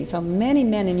city. So many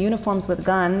men in uniforms with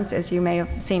guns, as you may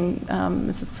have seen,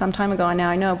 this is some time ago now,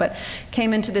 I know, but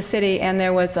came into the city, and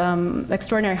there was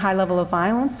extraordinary high level of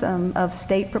violence, of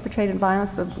state-perpetrated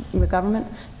violence, the government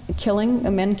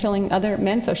men killing other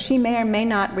men. So she may or may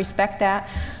not respect that.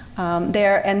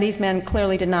 And these men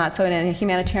clearly did not. So in a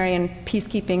humanitarian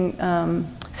peacekeeping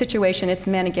situation, it's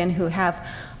men again who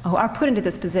are put into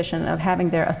this position of having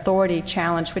their authority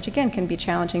challenged, which again can be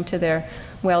challenging to their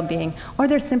well-being, or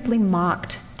they're simply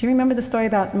mocked. Do you remember the story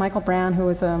about Michael Brown, who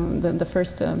was the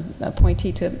first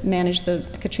appointee to manage the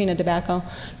Katrina debacle?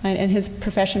 Right? And his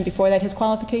profession before that, his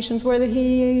qualifications were that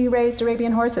he raised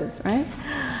Arabian horses, right?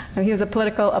 And he was a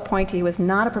political appointee. He was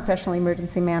not a professional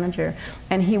emergency manager,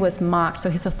 and he was mocked, so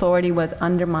his authority was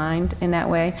undermined in that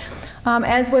way.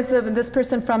 As was this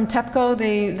person from TEPCO,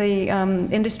 the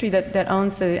industry that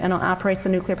owns and operates the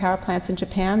nuclear power plants in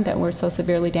Japan that were so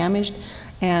severely damaged,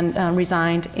 and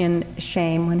resigned in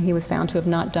shame when he was found to have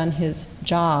not done his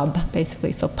job,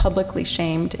 basically, so publicly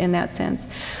shamed in that sense.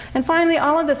 And finally,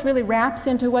 all of this really wraps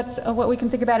into what we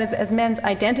can think about as men's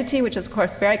identity, which is, of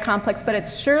course, very complex, but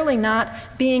it's surely not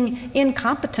being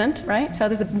incompetent, right? So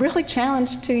there's a really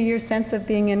challenge to your sense of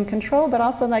being in control, but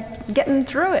also like getting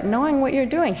through it, knowing what you're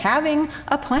doing, having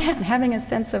a plan, having a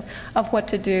sense of what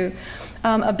to do.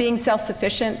 Of being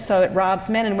self-sufficient, so it robs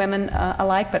men and women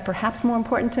alike, but perhaps more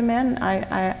important to men,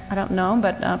 I don't know,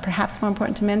 but perhaps more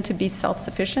important to men to be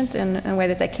self-sufficient in a way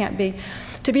that they can't be,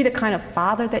 to be the kind of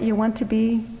father that you want to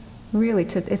be. Really,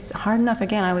 it's hard enough,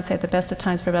 again, I would say at the best of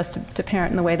times for us to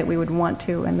parent in the way that we would want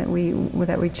to and that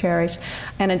we cherish.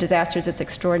 And in disasters, it's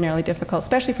extraordinarily difficult,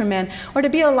 especially for men. Or to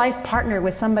be a life partner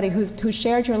with somebody who's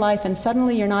shared your life, and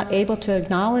suddenly you're not able to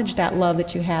acknowledge that love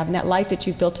that you have and that life that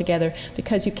you've built together,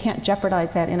 because you can't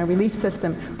jeopardize that in a relief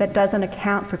system that doesn't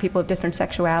account for people of different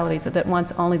sexualities, that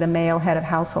wants only the male head of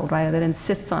household, right, or that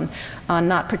insists on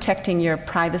not protecting your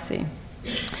privacy.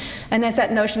 And there's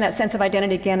that notion, that sense of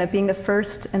identity, again, of being the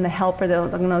first and the helper,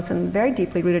 the notion very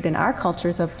deeply rooted in our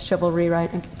cultures of chivalry,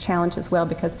 right, and challenge as well,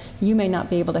 because you may not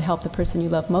be able to help the person you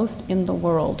love most in the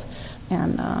world.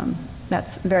 And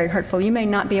that's very hurtful. You may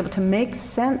not be able to make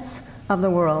sense of the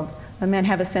world. The men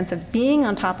have a sense of being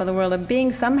on top of the world, of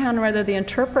being somehow or other the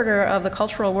interpreter of the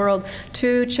cultural world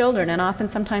to children, and often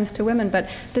sometimes to women. But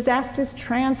disasters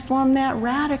transform that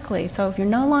radically. So if you're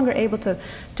no longer able to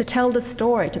tell the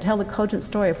story, to tell the cogent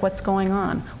story of what's going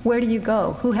on, where do you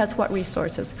go? Who has what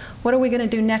resources? What are we going to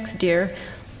do next, dear?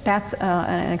 That's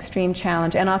an extreme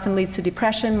challenge, and often leads to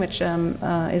depression, which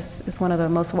is one of the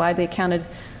most widely accounted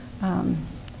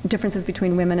differences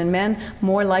between women and men,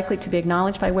 more likely to be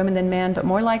acknowledged by women than men, but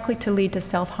more likely to lead to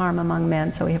self-harm among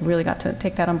men. So we have really got to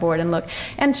take that on board and look.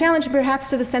 And challenge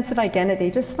perhaps to the sense of identity,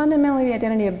 just fundamentally the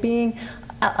identity of being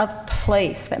of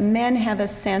place, that men have a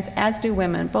sense, as do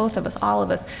women, both of us, all of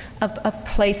us, of a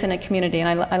place in a community.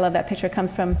 And I love that picture. It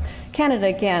comes from Canada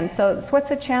again. So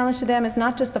what's a challenge to them is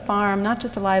not just the farm, not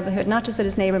just a livelihood, not just that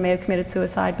his neighbor may have committed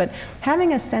suicide, but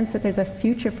having a sense that there's a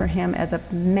future for him as a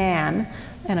man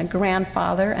and a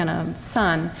grandfather and a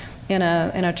son in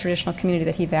a traditional community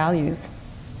that he values.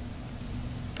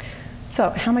 So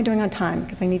how am I doing on time?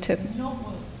 Because I need to... Not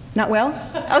well. Not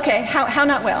well? Okay, how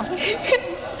not well?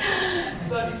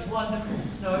 But it's wonderful.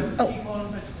 No, keep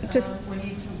on, but just, we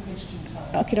need some question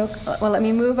time. Okay, well, let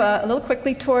me move a little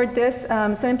quickly toward this,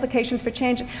 some implications for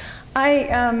change.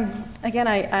 Again,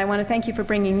 I want to thank you for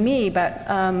bringing me, but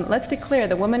let's be clear,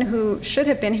 the woman who should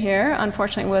have been here,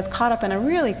 unfortunately, was caught up in a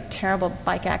really terrible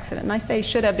bike accident. And I say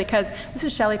should have because this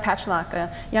is Shelley Patchlock,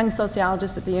 a young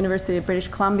sociologist at the University of British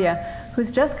Columbia,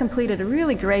 who's just completed a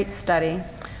really great study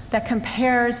that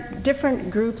compares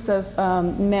different groups of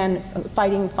men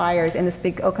fighting fires in this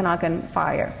big Okanagan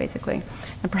fire, basically.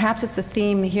 And perhaps it's the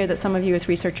theme here that some of you as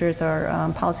researchers or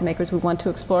policymakers would want to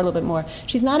explore a little bit more.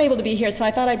 She's not able to be here, so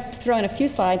I thought I'd throw in a few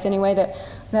slides anyway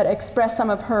that express some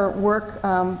of her work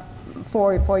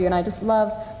for you. And I just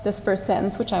love this first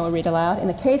sentence, which I will read aloud. In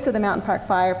the case of the Mountain Park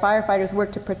fire, firefighters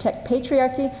worked to protect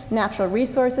patriarchy, natural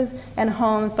resources, and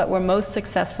homes, but were most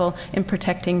successful in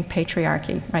protecting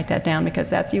patriarchy. Write that down,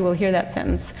 because you will hear that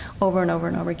sentence over and over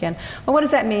and over again. Well, what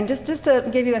does that mean? Just to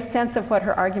give you a sense of what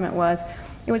her argument was.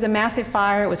 It was a massive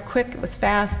fire. It was quick. It was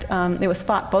fast. It was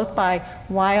fought both by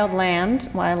wildland,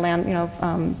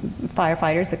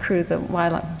 firefighters, the crew, the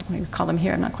wildland, what do you call them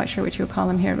here? I'm not quite sure what you would call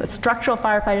them here. But structural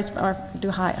firefighters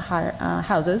do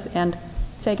houses, and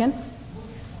say again?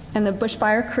 And the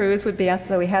bushfire crews would be us.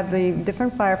 So we have the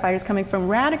different firefighters coming from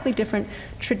radically different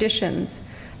traditions,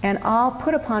 and all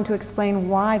put upon to explain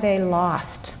why they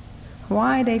lost,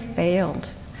 why they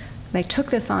failed. They took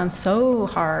this on so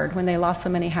hard when they lost so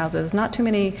many houses. Not too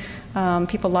many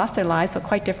people lost their lives, so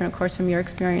quite different, of course, from your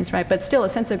experience, right? But still, a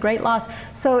sense of great loss.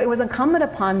 So it was incumbent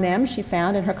upon them, she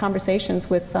found in her conversations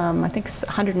with, I think,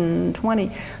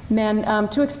 120 men,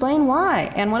 to explain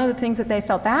why. And one of the things that they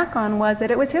fell back on was that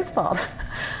it was his fault.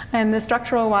 And the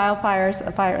structural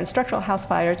wildfires, structural house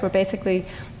fires were basically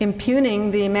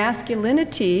impugning the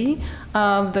masculinity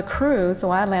of the crews, the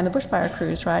wildland, the bushfire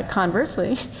crews, right?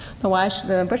 Conversely, the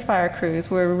bushfire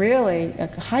crews were really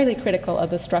highly critical of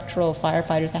the structural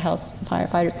firefighters, the house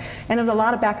firefighters. And there was a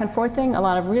lot of back and forth thing, a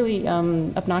lot of really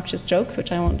obnoxious jokes,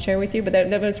 which I won't share with you, but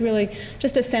there was really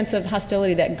just a sense of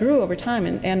hostility that grew over time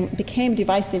and became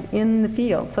divisive in the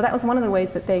field. So that was one of the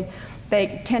ways that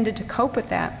they tended to cope with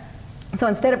that. So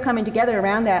instead of coming together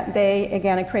around that, they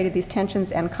again created these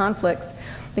tensions and conflicts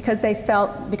because they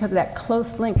felt, because of that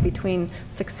close link between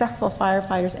successful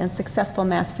firefighters and successful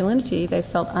masculinity, they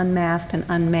felt unmasked and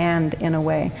unmanned in a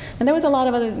way. And there were a lot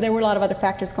of other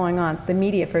factors going on. The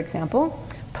media, for example,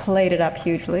 played it up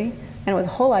hugely. And it was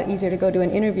a whole lot easier to go do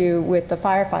an interview with the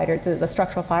firefighters, the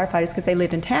structural firefighters, because they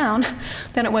lived in town,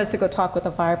 than it was to go talk with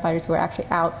the firefighters who were actually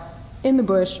out in the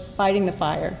bush fighting the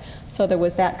fire. So there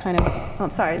was that kind of,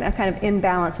 that kind of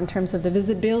imbalance in terms of the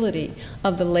visibility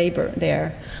of the labor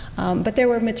there. But there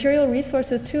were material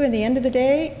resources too. In the end of the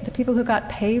day, the people who got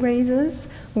pay raises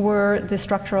were the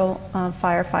structural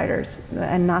firefighters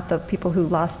and not the people who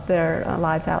lost their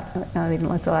lives out. They didn't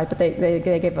lose their lives, but they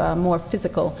gave a more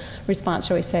physical response,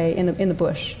 shall we say, in the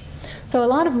bush. So a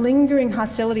lot of lingering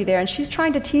hostility there, and she's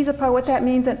trying to tease apart what that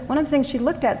means. And one of the things she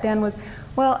looked at then was,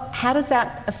 well, how does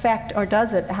that affect, or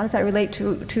does it, how does that relate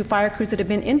to fire crews that have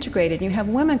been integrated? And you have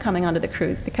women coming onto the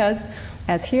crews, because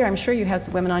as here, I'm sure you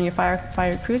have women on your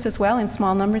fire crews as well, in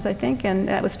small numbers, I think, and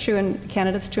that was true in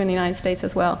Canada, it's true in the United States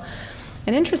as well.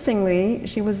 And interestingly,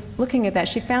 she was looking at that.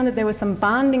 She found that there was some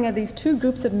bonding of these two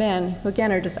groups of men who,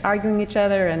 again, are just arguing each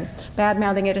other and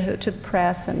bad-mouthing it to the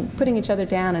press and putting each other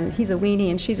down, and he's a weenie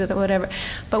and she's a whatever.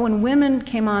 But when women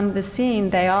came on the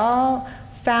scene, they all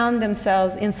found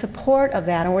themselves in support of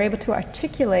that and were able to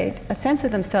articulate a sense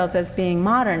of themselves as being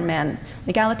modern men,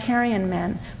 egalitarian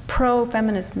men,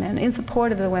 pro-feminist men, in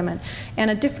support of the women, and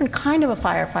a different kind of a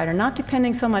firefighter, not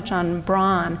depending so much on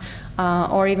brawn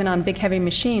or even on big heavy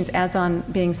machines as on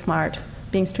being smart,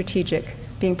 being strategic,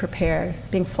 being prepared,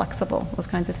 being flexible, those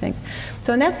kinds of things.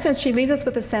 So in that sense, she leaves us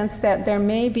with a sense that there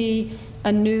may be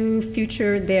a new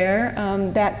future there,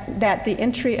 that the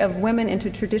entry of women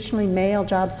into traditionally male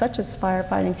jobs such as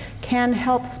firefighting can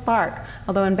help spark.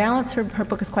 Although in balance, her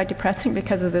book is quite depressing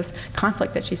because of this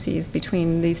conflict that she sees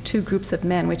between these two groups of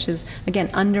men, which is,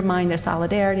 again, undermined their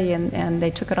solidarity, and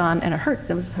they took it on, and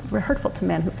it was hurtful to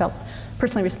men who felt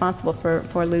personally responsible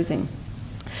for losing.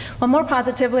 Well, more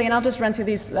positively, and I'll just run through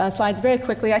these slides very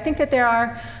quickly, I think that there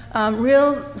are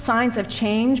real signs of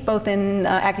change, both in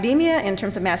academia, in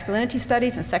terms of masculinity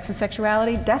studies and sex and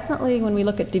sexuality. Definitely when we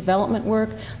look at development work,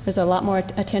 there's a lot more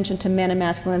attention to men and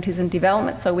masculinities in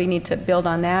development, so we need to build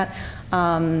on that.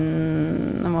 I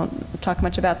won't talk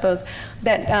much about those.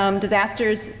 That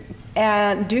disasters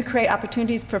do create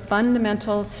opportunities for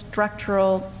fundamental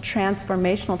structural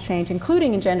transformational change,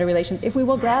 including in gender relations, if we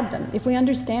will grab them, if we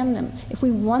understand them, if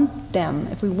we want them,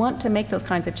 if we want to make those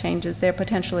kinds of changes, they're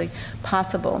potentially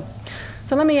possible.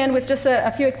 So let me end with just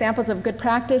a few examples of good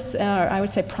practice, or I would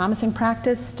say promising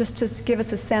practice, just to give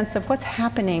us a sense of what's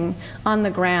happening on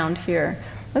the ground here.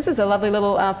 This is a lovely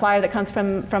little flyer that comes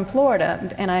from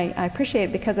Florida, and I appreciate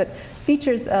it because it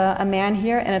features a man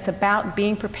here, and it's about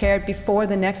being prepared before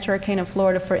the next hurricane in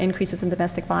Florida for increases in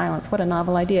domestic violence. What a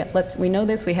novel idea. We know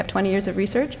this, we have 20 years of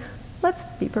research. Let's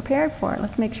be prepared for it.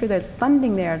 Let's make sure there's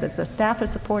funding there, that the staff is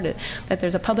supported, that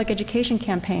there's a public education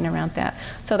campaign around that.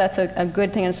 So that's a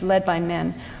good thing, and it's led by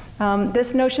men.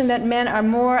 This notion that men are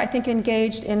more, I think,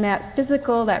 engaged in that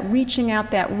physical, that reaching out,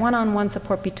 that one-on-one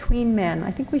support between men. I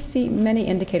think we see many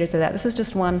indicators of that. This is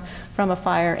just one from a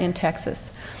fire in Texas.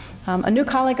 A new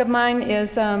colleague of mine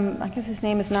is, I guess his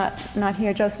name is not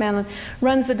here, Joe Smanlin,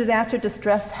 runs the Disaster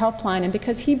Distress Helpline, and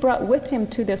because he brought with him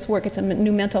to this work, it's a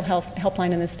new mental health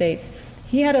helpline in the States,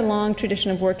 he had a long tradition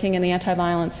of working in the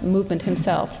anti-violence movement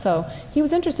himself, so he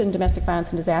was interested in domestic violence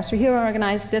and disaster. He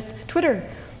organized this Twitter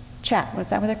chat. Was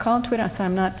that what they're called? Twitter? So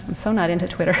I'm so not into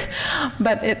Twitter.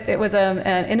 But it was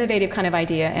an innovative kind of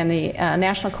idea, and the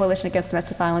National Coalition Against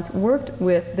Domestic Violence worked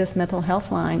with this mental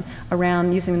health line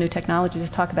around using the new technologies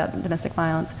to talk about domestic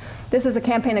violence. This is a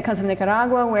campaign that comes from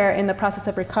Nicaragua, where in the process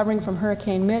of recovering from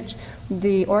Hurricane Mitch,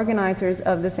 the organizers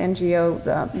of this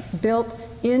NGO built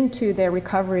into their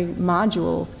recovery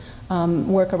modules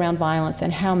work around violence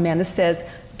and how men, this says,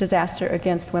 disaster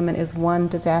against women is one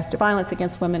disaster. Violence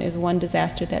against women is one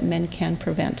disaster that men can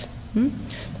prevent.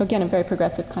 So again, a very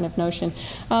progressive kind of notion.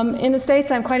 In the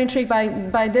States, I'm quite intrigued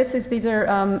by this. These are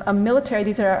a military,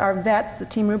 these are our vets, the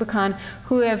Team Rubicon,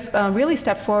 who have really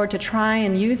stepped forward to try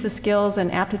and use the skills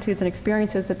and aptitudes and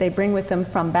experiences that they bring with them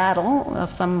from battle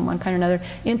of one kind or another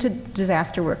into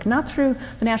disaster work. Not through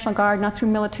the National Guard, not through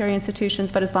military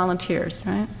institutions, but as volunteers,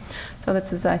 right? So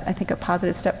this is, I think, a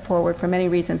positive step forward for many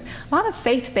reasons. A lot of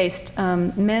faith-based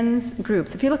men's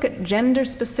groups. If you look at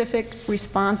gender-specific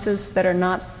responses that are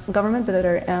not government, but that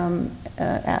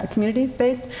are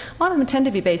communities-based, a lot of them tend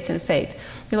to be based in faith.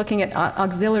 You're looking at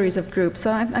auxiliaries of groups.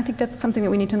 So I think that's something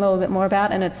that we need to know a little bit more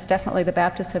about, and it's definitely the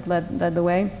Baptists have led the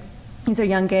way. These are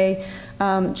young gay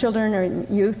children or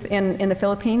youth in the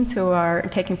Philippines who are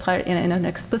taking part in an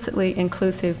explicitly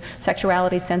inclusive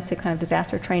sexuality-sensitive kind of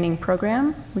disaster training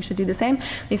program. We should do the same.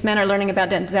 These men are learning about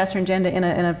disaster and gender in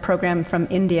a program from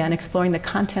India and exploring the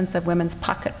contents of women's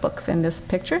pocketbooks in this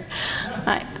picture.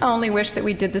 I only wish that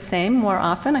we did the same more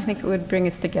often. I think it would bring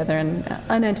us together in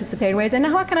unanticipated ways. And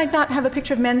how can I not have a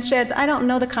picture of men's sheds? I don't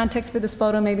know the context for this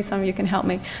photo. Maybe some of you can help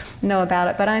me know about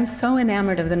it. But I'm so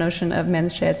enamored of the notion of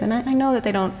men's sheds. And I know that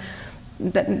they don't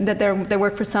that they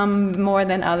work for some more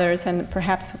than others and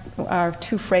perhaps are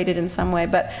too freighted in some way,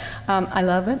 but I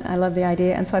love it. I love the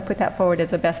idea, and so I put that forward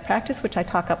as a best practice, which I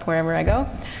talk up wherever I go.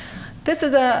 This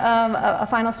is a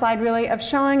final slide, really, of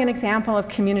showing an example of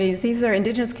communities. These are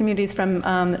indigenous communities from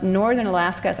northern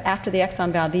Alaska after the Exxon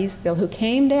Valdez spill who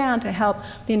came down to help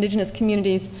the indigenous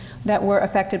communities that were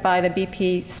affected by the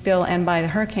BP spill and by the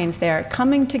hurricanes there,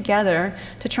 coming together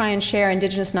to try and share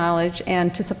indigenous knowledge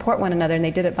and to support one another. And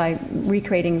they did it by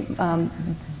recreating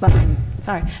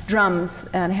drums,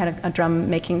 and had a drum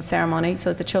making ceremony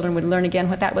so that the children would learn again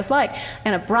what that was like.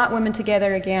 And it brought women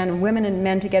together again, women and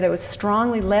men together. It was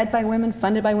strongly led by women,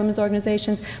 funded by women's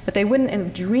organizations, but they wouldn't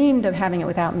have dreamed of having it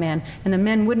without men. And the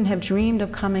men wouldn't have dreamed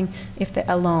of coming if they're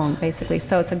alone, basically.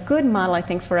 So it's a good model, I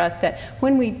think, for us that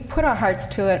when we put our hearts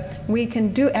to it, we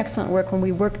can do excellent work. When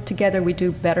we work together, we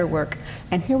do better work.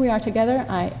 And here we are together.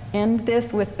 I end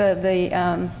this with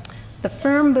the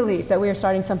firm belief that we are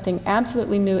starting something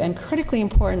absolutely new and critically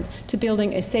important to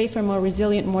building a safer, more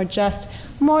resilient, more just,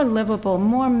 more livable,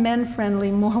 more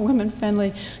men-friendly, more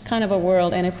women-friendly kind of a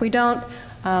world. And if we don't,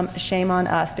 shame on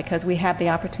us, because we have the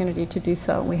opportunity to do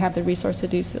so. We have the resource to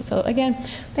do so. So again,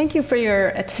 thank you for your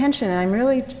attention. And I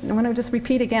want to just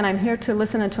repeat again, I'm here to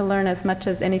listen and to learn as much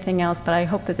as anything else, but I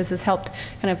hope that this has helped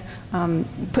kind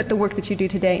of put the work that you do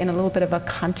today in a little bit of a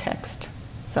context.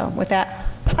 So with that,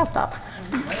 I'll stop.